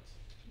incorrect.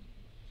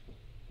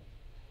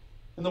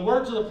 In the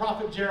words of the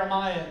prophet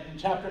Jeremiah in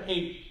chapter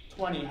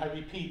 8:20, I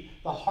repeat,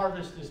 the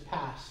harvest is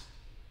past,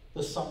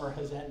 the summer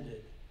has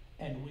ended,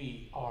 and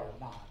we are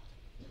not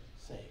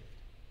saved.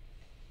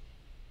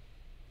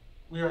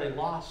 We are a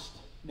lost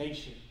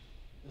nation,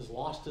 as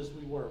lost as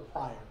we were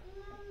prior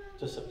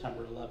to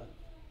September 11th.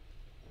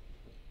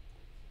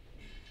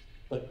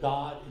 But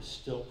God is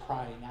still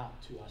crying out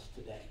to us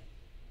today.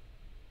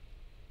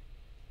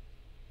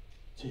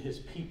 To his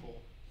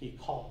people, he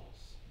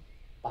calls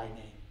by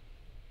name.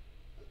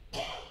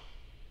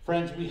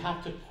 Friends, we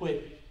have to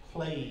quit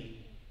playing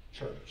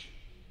church.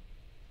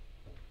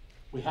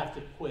 We have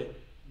to quit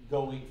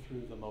going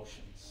through the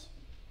motions.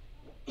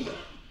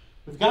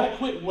 We've got to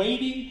quit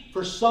waiting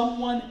for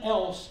someone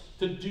else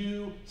to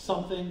do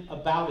something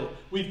about it.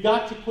 We've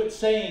got to quit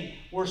saying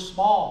we're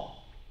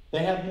small.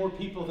 They have more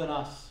people than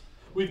us.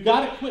 We've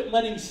got to quit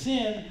letting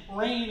sin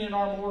reign in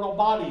our mortal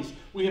bodies.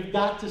 We have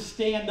got to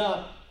stand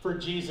up for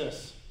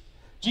Jesus.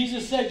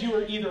 Jesus said, you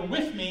are either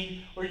with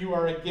me or you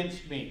are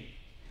against me.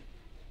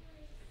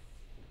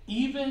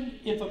 Even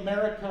if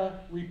America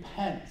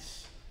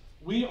repents,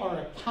 we are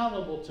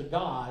accountable to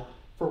God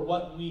for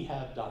what we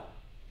have done.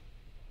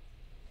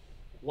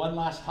 One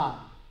last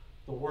time,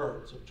 the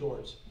words of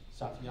George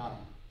Santayana.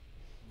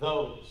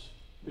 Those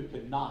who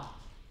cannot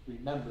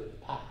remember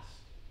the past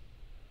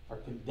are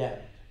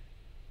condemned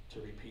to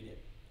repeat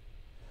it.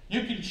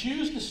 You can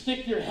choose to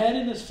stick your head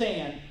in the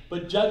sand,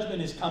 but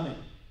judgment is coming.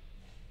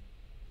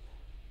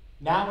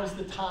 Now is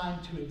the time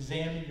to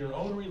examine your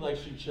own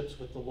relationships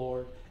with the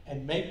Lord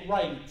and make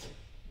right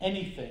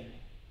anything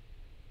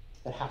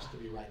that has to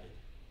be righted.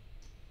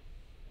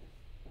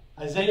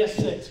 Isaiah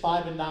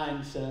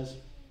 6:5-9 says,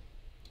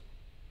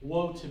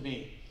 woe to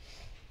me!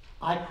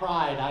 I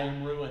cried, I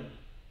am ruined,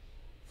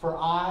 for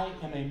I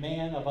am a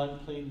man of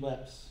unclean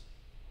lips,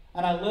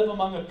 and I live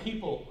among a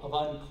people of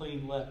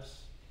unclean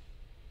lips.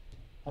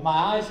 And my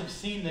eyes have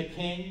seen the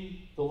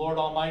King, the Lord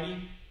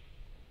Almighty.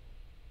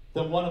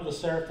 Then one of the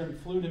seraphim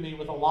flew to me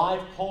with a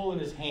live coal in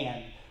his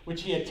hand,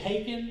 which he had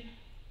taken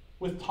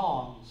with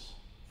tongs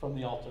from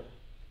the altar.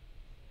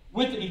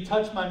 With it he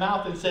touched my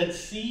mouth and said,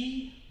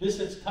 see, this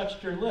has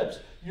touched your lips.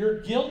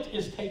 Your guilt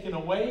is taken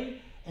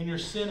away and your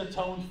sin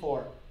atoned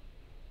for.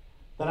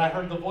 Then I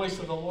heard the voice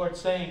of the Lord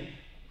saying,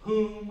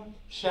 whom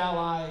shall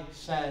I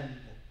send?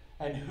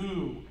 And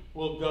who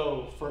will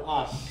go for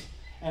us?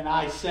 And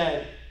I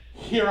said,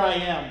 here I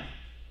am,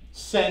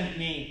 send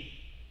me.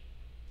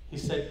 He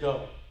said,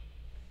 go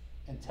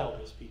and tell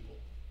his people.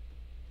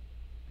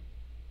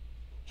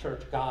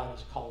 Church, God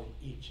is calling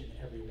each and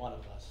every one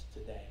of us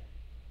today.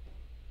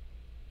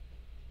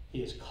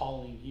 He is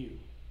calling you.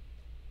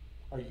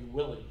 Are you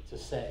willing to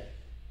say,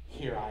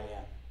 here I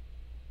am?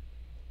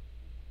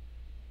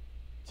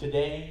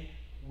 Today,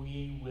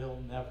 we will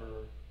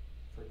never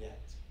forget.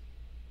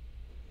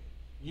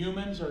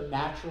 Humans are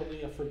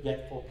naturally a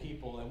forgetful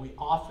people, and we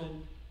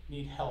often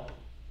need help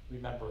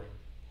remembering.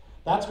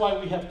 That's why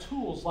we have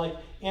tools like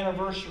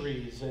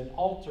anniversaries and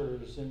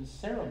altars and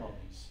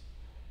ceremonies.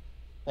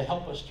 They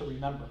help us to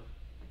remember.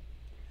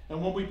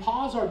 And when we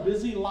pause our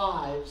busy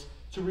lives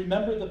to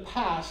remember the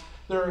past,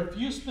 there are a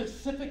few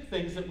specific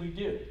things that we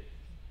do.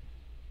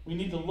 We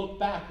need to look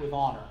back with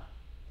honor.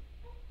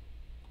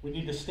 We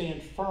need to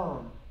stand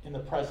firm in the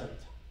present.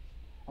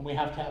 And we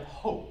have to have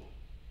hope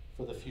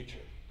for the future.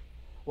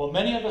 Well,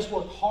 many of us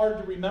work hard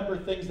to remember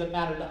things that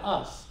matter to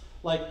us,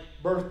 like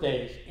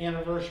birthdays,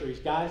 anniversaries.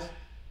 Guys,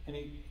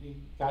 any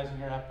guys in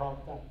here have a problem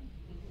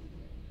with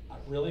that?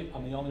 Really?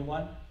 I'm the only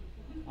one?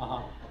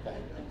 Okay.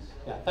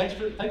 Yeah, thanks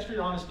for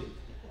your honesty.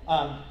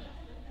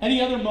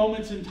 Any other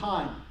moments in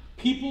time?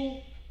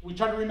 People, we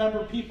try to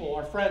remember people,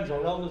 our friends,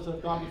 our relatives that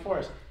have gone before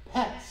us.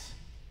 Pets.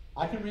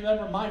 I can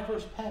remember my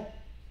first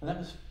pet, and that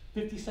was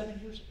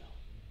 57 years ago.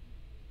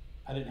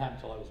 I didn't have it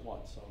until I was 1,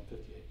 so I'm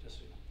 58, just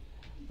so you know.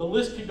 The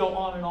list could go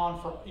on and on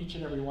for each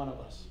and every one of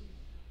us.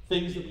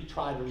 Things that we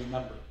try to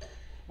remember.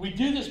 We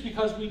do this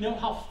because we know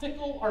how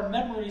fickle our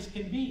memories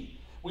can be.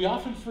 We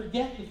often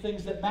forget the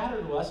things that matter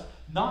to us,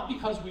 not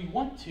because we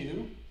want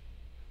to,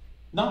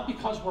 not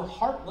because we're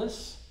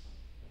heartless,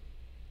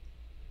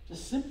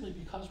 just simply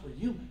because we're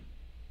human.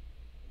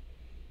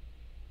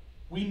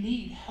 We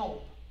need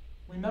help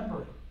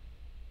remembering.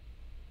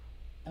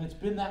 And it's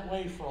been that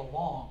way for a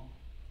long,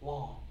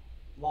 long,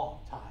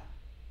 long time.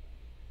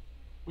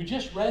 We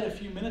just read a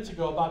few minutes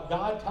ago about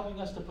God telling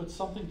us to put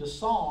something to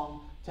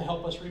song to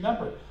help us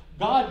remember.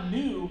 God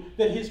knew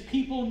that his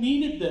people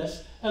needed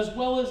this, as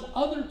well as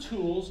other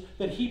tools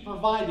that he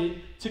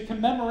provided to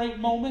commemorate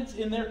moments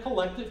in their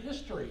collective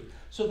history,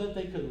 so that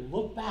they could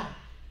look back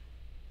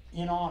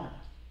in honor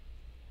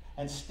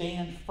and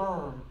stand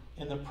firm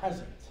in the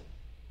present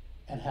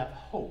and have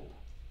hope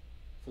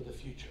for the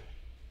future.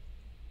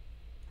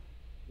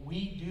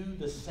 We do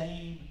the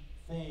same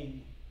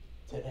thing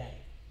today.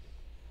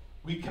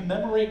 We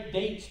commemorate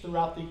dates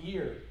throughout the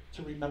year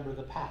to remember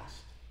the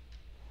past,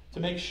 to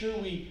make sure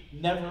we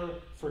never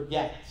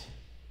forget,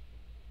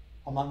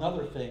 among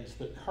other things,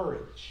 the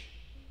courage,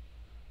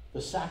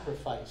 the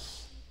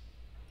sacrifice,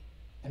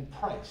 and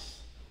price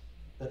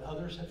that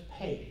others have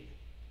paid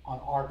on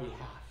our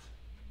behalf.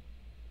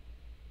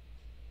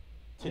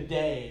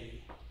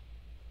 Today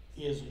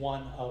is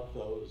one of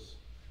those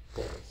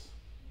days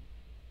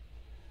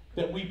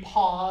that we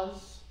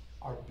pause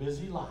our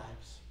busy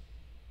lives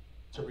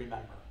to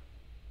remember.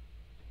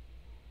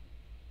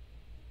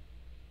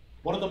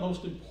 One of the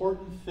most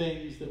important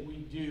things that we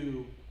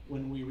do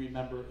when we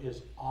remember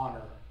is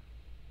honor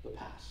the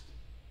past.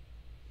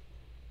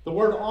 The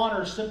word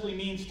honor simply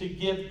means to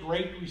give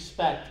great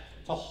respect,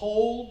 to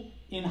hold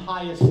in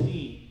high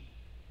esteem.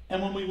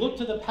 And when we look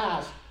to the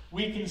past,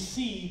 we can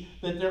see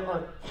that there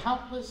are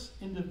countless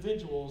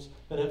individuals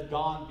that have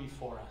gone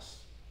before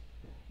us,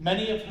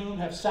 many of whom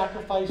have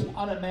sacrificed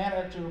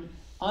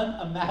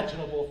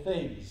unimaginable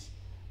things,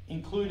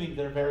 including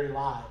their very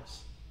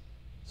lives,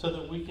 so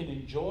that we can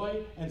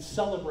enjoy and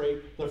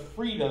celebrate the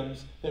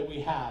freedoms that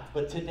we have.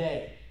 But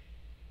today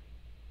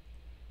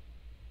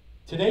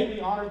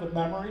we honor the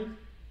memory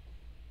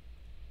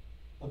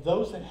of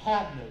those that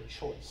had no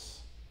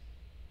choice.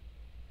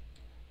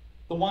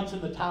 The ones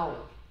in the tower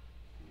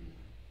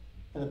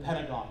and the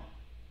Pentagon.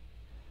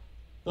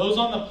 Those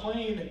on the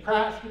plane that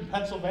crashed in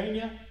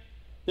Pennsylvania,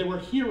 they were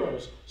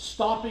heroes,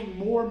 stopping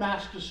more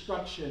mass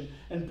destruction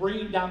and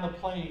bringing down the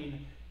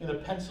plane in a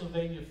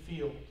Pennsylvania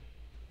field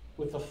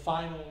with the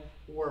final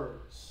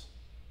words,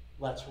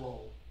 "Let's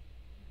roll."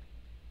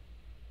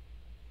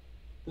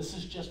 This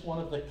is just one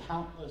of the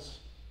countless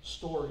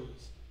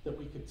stories that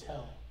we could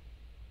tell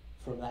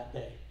from that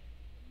day.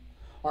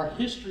 Our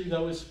history,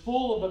 though, is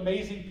full of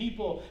amazing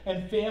people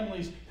and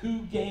families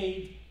who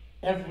gave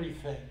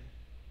everything.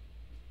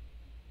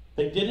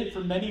 They did it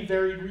for many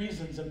varied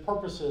reasons and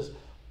purposes,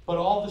 but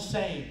all the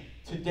same,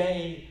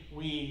 today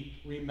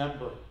we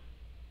remember.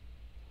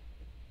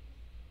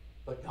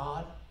 But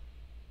God,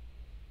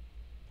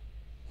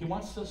 he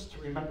wants us to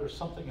remember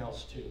something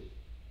else too.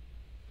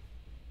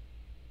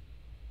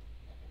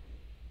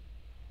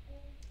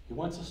 He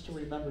wants us to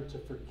remember to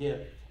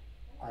forgive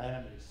our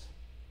enemies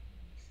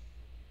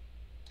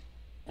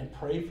and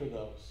pray for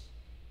those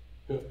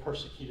who have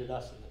persecuted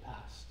us in the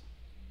past.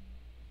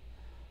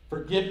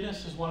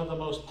 Forgiveness is one of the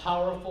most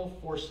powerful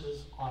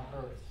forces on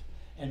earth,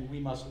 and we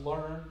must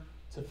learn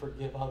to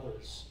forgive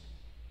others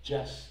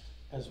just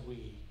as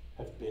we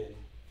have been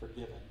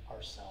forgiven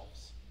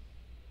ourselves.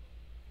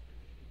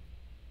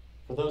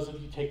 For those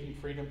of you taking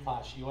Freedom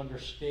Class, you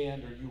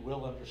understand, or you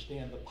will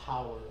understand, the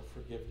power of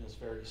forgiveness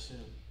very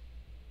soon.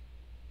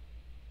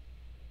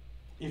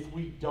 If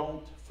we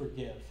don't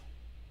forgive,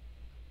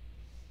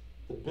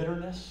 the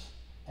bitterness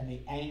and the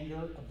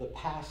anger of the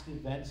past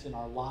events in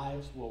our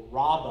lives will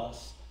rob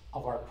us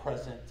of our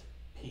present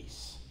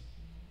peace.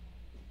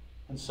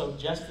 And so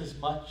just as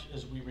much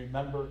as we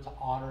remember to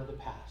honor the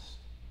past,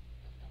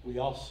 we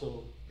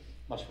also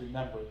must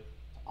remember to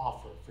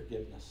offer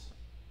forgiveness.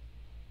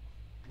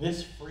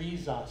 This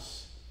frees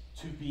us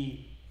to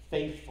be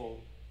faithful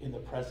in the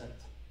present.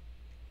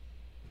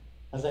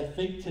 As I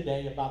think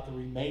today about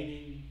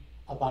remaining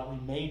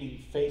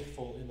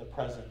faithful in the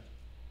present,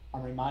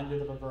 I'm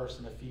reminded of a verse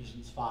in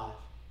Ephesians 5.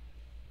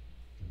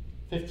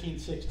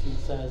 15-16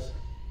 says,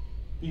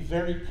 "Be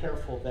very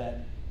careful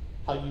then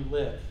how you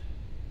live,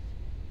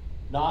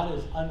 not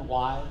as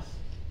unwise,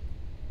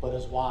 but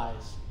as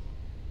wise,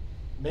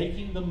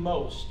 making the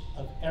most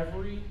of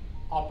every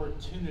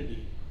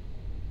opportunity,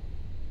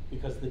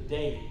 because the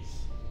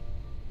days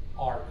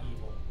are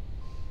evil."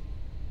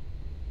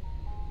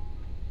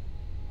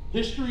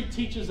 History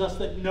teaches us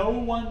that no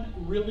one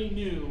really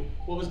knew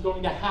what was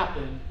going to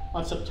happen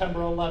on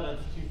September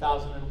 11th,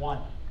 2001.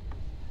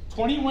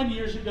 21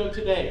 years ago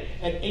today,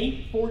 at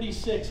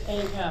 8:46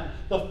 a.m.,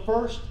 the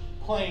first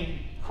plane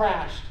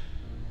crashed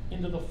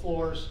into the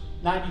floors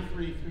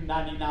 93 through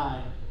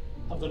 99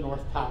 of the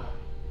North Tower.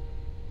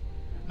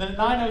 Then at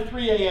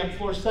 9:03 a.m.,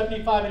 floors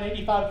 75 and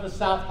 85 of the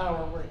South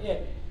Tower were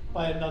hit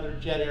by another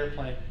jet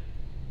airplane.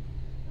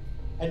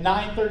 At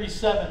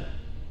 9:37,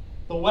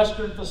 the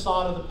western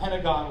facade of the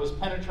Pentagon was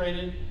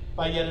penetrated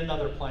by yet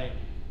another plane.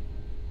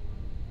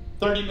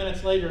 30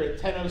 minutes later, at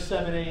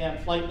 10:07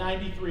 a.m., Flight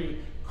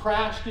 93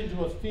 crashed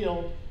into a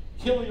field,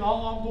 killing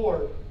all on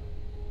board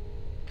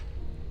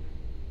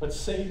but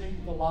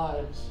saving the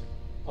lives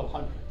of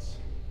hundreds.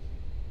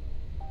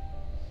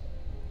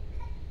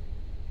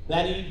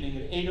 That evening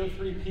at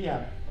 8:03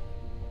 p.m.,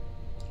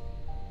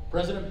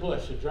 President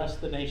Bush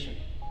addressed the nation,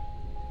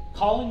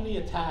 calling the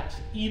attacks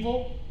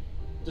evil,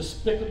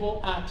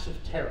 despicable acts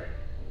of terror,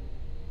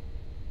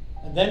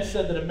 and then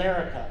said that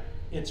America,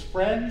 its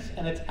friends,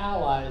 and its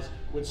allies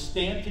would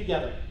stand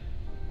together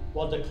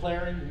while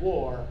declaring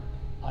war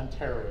on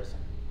terrorism.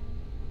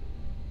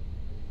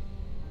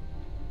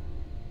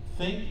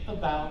 Think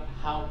about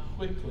how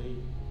quickly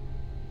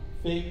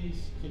things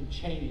can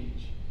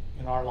change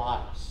in our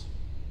lives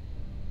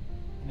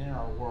and in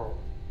our world.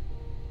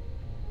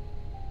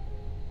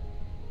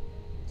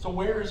 So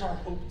where is our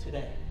hope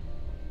today?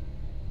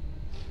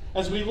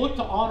 As we look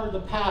to honor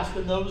the past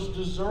and those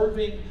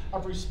deserving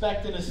of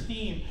respect and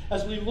esteem,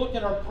 as we look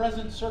at our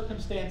present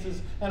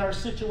circumstances and our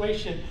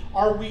situation,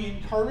 are we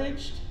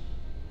encouraged?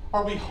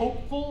 Are we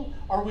hopeful?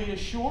 Are we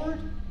assured?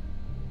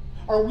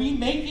 Are we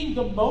making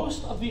the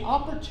most of the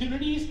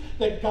opportunities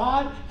that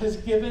God has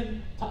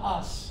given to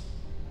us?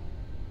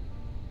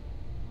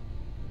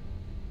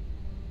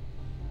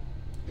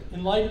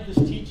 In light of this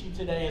teaching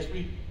today, as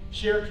we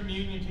share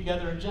communion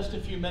together in just a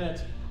few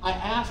minutes, I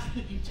ask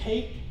that you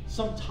take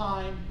some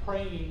time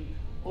praying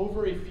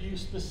over a few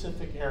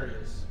specific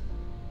areas.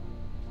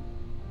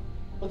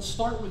 Let's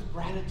start with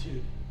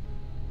gratitude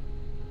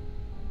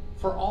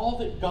for all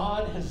that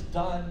God has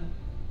done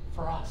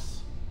for us.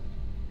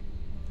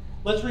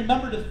 Let's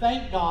remember to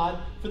thank God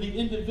for the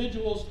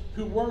individuals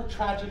who were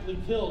tragically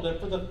killed and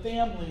for the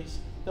families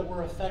that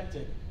were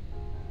affected.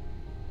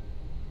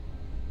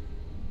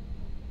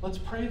 Let's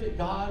pray that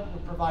God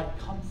would provide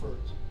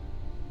comfort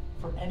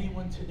for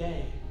anyone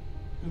today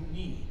who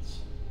needs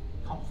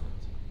comfort.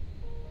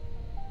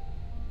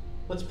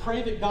 Let's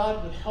pray that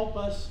God would help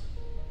us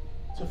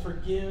to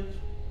forgive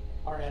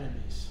our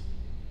enemies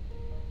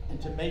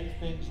and to make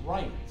things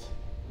right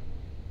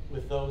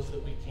with those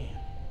that we can.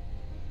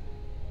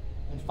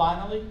 And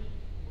finally,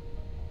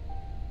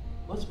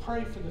 let's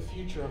pray for the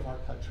future of our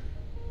country,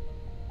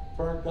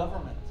 for our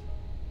government,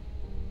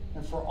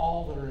 and for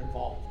all that are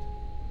involved.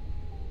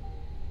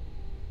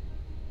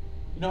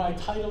 You know, I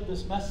titled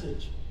this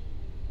message,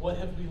 What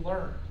Have We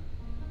Learned?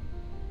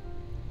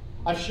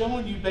 I've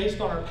shown you, based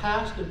on our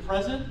past and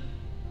present,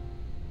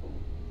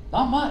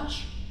 not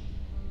much.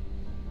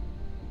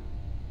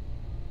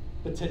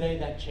 But today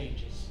that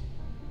changes.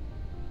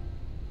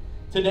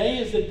 Today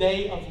is a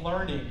day of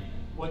learning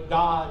what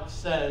God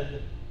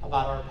said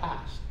about our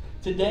past.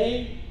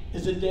 Today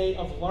is a day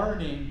of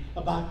learning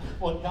about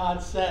what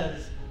God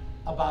says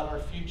about our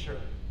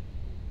future.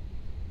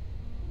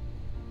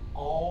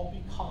 All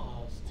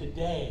because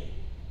today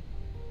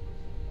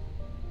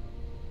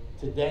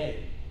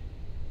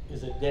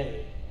is a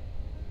day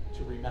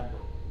to remember.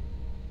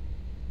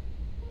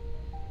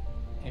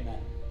 Amen.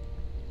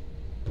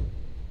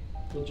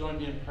 You'll join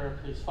me in prayer,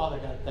 please. Father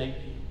God, thank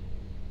you.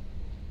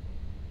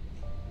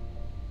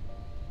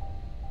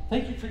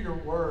 Thank you for your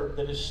word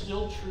that is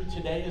still true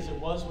today as it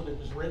was when it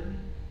was written.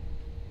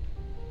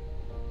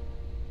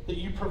 That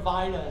you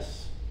provide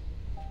us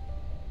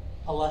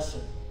a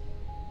lesson,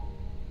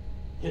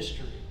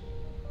 history,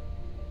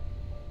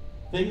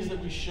 things that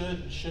we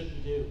should and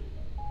shouldn't do.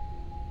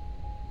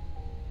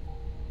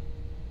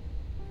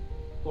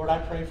 Lord, I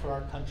pray for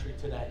our country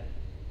today.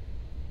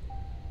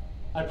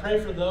 I pray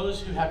for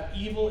those who have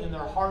evil in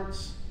their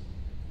hearts,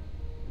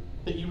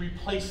 that you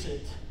replace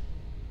it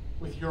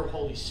with your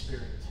Holy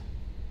Spirit.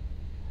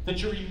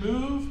 That you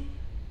remove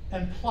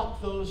and pluck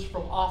those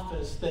from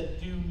office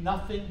that do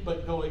nothing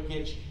but go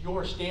against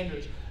your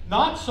standards.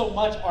 Not so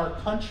much our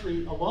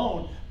country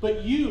alone,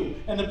 but you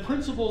and the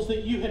principles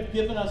that you have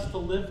given us to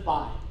live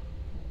by.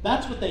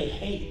 That's what they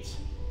hate.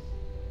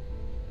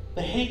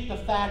 They hate the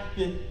fact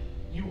that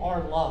you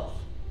are love.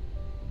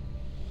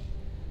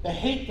 They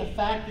hate the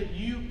fact that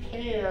you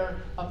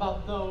care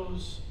about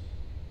those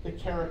that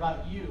care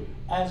about you,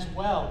 as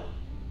well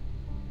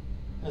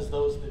as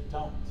those that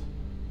don't.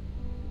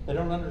 They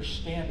don't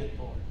understand it,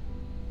 Lord.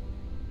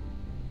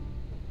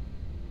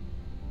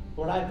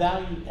 Lord, I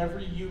value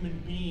every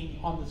human being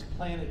on this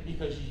planet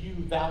because you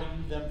value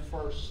them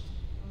first.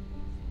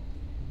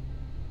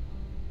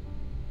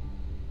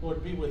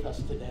 Lord, be with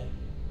us today.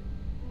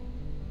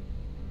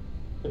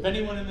 If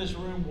anyone in this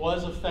room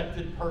was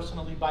affected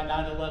personally by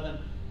 9/11,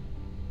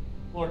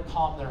 Lord,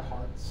 calm their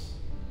hearts.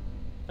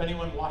 If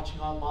anyone watching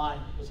online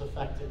was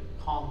affected,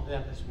 calm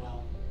them as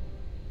well.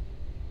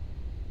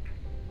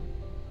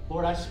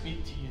 Lord, I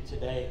speak to you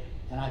today,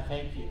 and I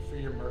thank you for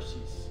your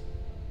mercies.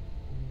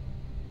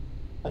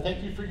 I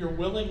thank you for your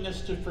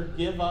willingness to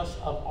forgive us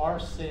of our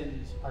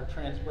sins, our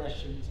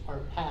transgressions, our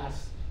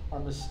past, our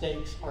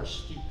mistakes, our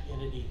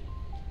stupidity.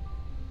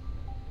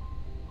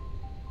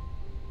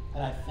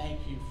 And I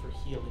thank you for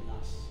healing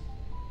us.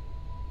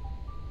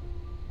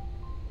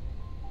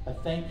 I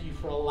thank you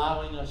for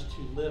allowing us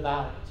to live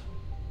out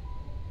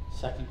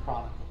 2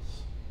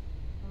 Chronicles.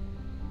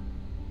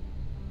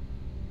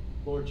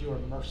 Lord, you are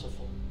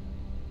merciful.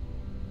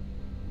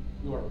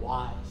 You are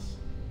wise.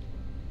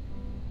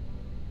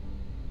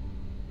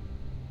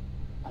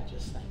 I I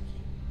just thank you.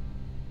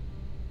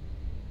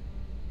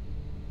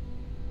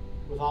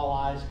 With all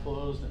eyes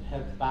closed and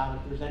heads bowed,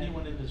 if there's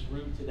anyone in this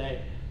room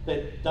today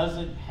that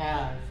doesn't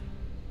have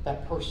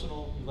that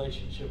personal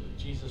relationship with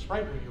Jesus,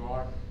 right where you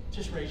are,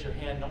 just raise your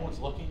hand. No one's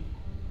looking.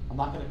 I'm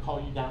not going to call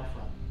you down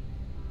from.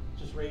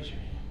 Just raise your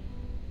hand.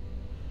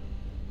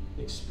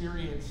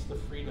 Experience the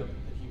freedom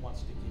that he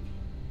wants to give you.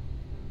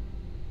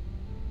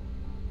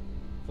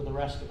 For the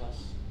rest of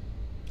us,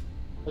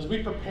 as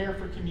we prepare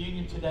for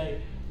communion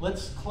today,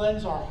 let's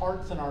cleanse our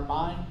hearts and our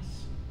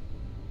minds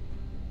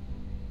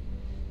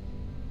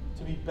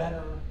to be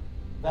better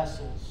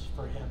vessels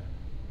for him.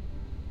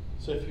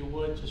 So if you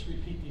would, just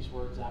repeat these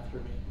words after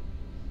me.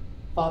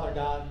 Father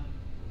God,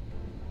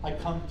 I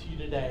come to you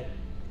today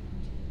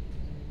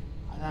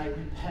and I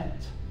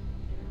repent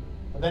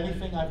of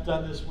anything I've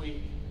done this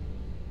week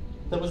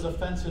that was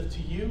offensive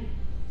to you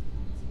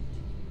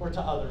or to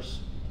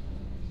others.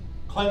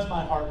 Cleanse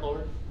my heart,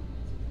 Lord.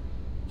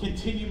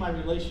 Continue my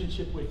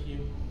relationship with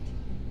you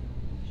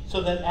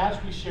so that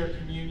as we share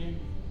communion,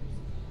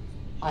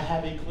 I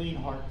have a clean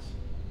heart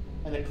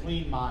and a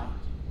clean mind,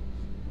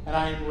 and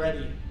I am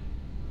ready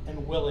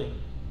and willing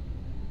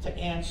to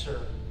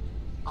answer,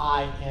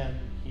 I am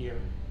here.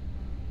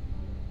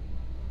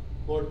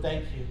 Lord,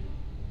 thank you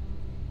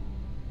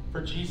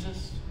for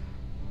Jesus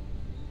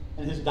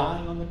and his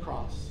dying on the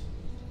cross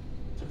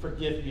to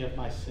forgive me of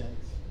my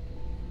sins.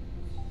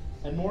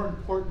 And more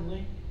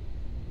importantly,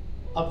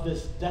 of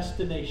this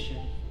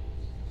destination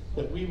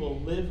that we will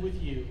live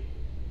with you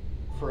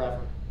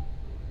forever.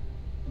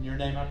 In your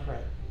name I pray.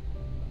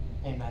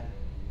 Amen.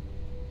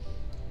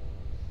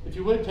 If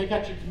you would, take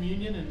out your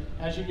communion, and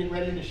as you get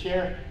ready to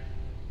share,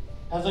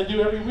 as I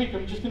do every week,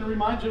 I'm just going to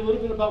remind you a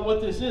little bit about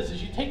what this is.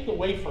 As you take the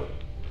wafer,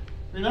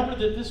 remember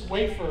that this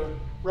wafer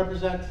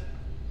represents,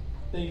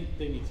 they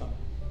need something.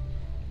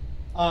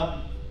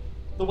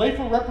 The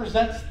wafer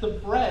represents the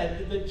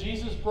bread that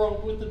Jesus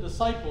broke with the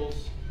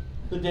disciples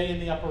the day in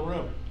the upper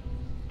room.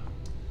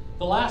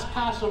 The last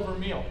Passover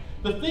meal.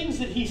 The things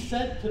that he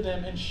said to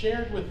them and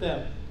shared with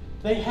them,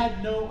 they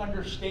had no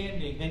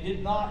understanding. They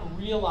did not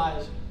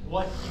realize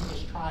what he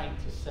was trying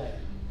to say.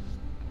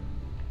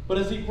 But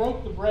as he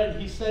broke the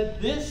bread, he said,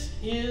 "This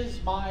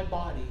is my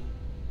body,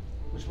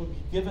 which will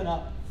be given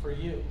up for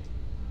you."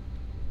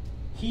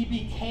 He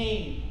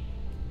became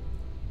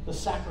the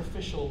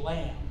sacrificial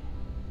lamb.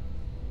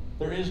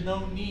 There is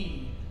no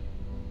need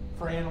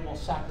for animal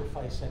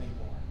sacrifice anymore.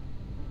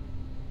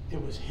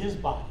 It was his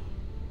body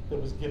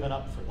that was given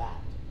up for that.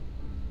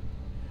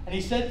 And he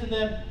said to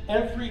them,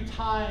 "Every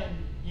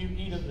time you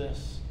eat of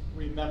this,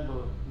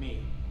 remember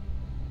me."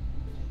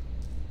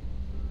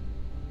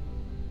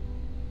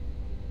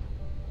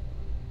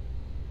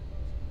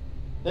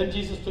 Then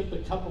Jesus took the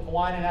cup of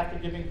wine, and after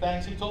giving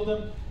thanks, he told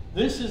them,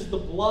 "This is the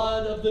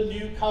blood of the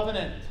new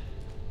covenant."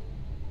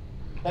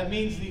 That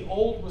means the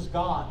old was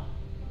gone.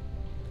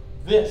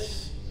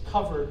 This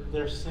covered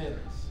their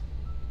sins.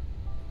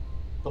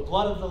 The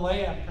blood of the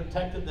Lamb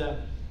protected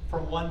them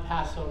from one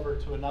Passover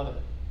to another.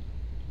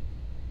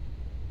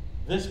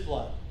 This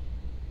blood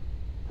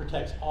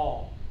protects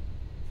all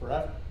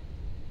forever.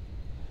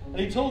 And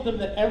he told them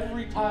that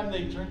every time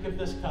they drink of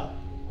this cup,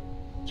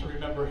 to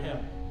remember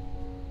him.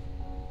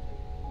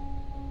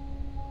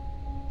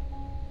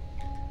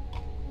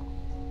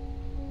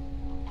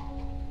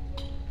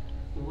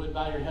 You would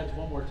bow your heads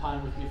one more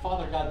time with me.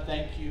 Father God,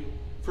 thank you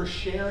for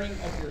sharing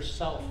of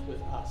yourself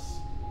with us.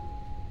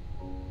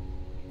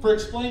 For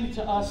explaining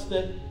to us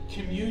that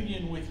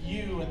communion with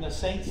you and the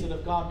saints that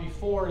have gone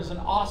before is an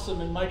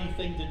awesome and mighty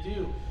thing to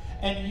do.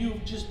 And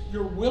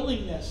your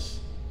willingness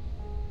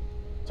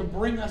to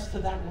bring us to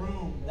that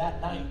room that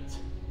night,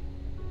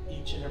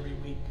 each and every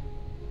week.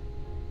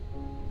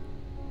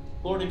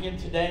 Lord, again,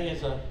 today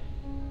it's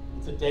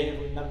a day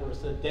of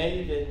remembrance, a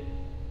day that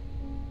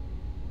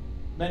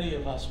many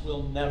of us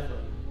will never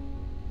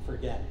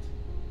forget.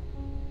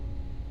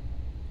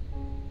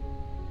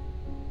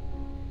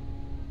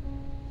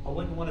 I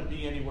wouldn't want to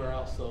be anywhere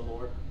else, though,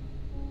 Lord,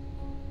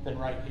 than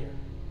right here,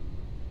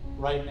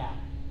 right now,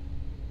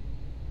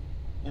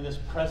 in this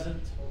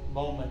present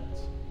moment.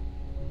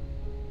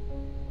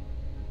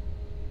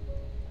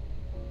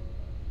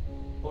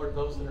 Lord,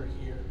 those that are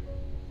here,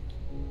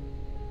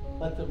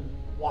 let them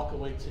walk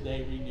away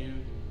today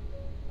renewed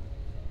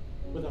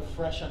with a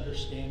fresh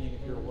understanding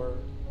of your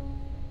word,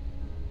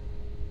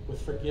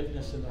 with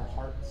forgiveness in their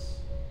hearts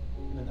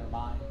and in their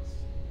minds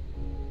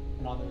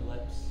and on their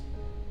lips.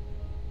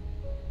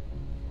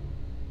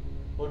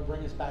 Lord,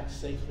 bring us back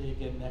safely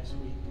again next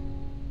week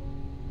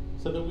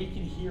so that we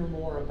can hear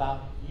more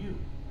about you,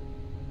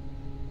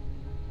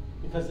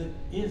 because it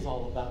is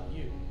all about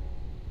you.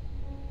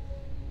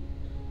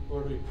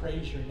 Lord, we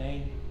praise your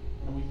name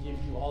and we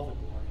give you all the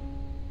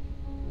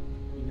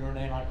glory. In your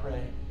name I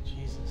pray,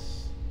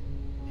 Jesus.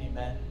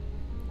 Amen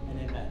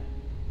and amen.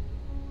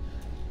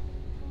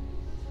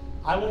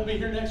 I won't be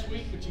here next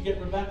week, but you get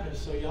Rebecca,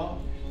 so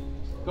y'all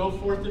go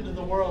forth into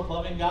the world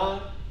loving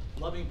God,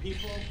 loving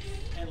people,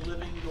 and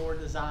living your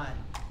design.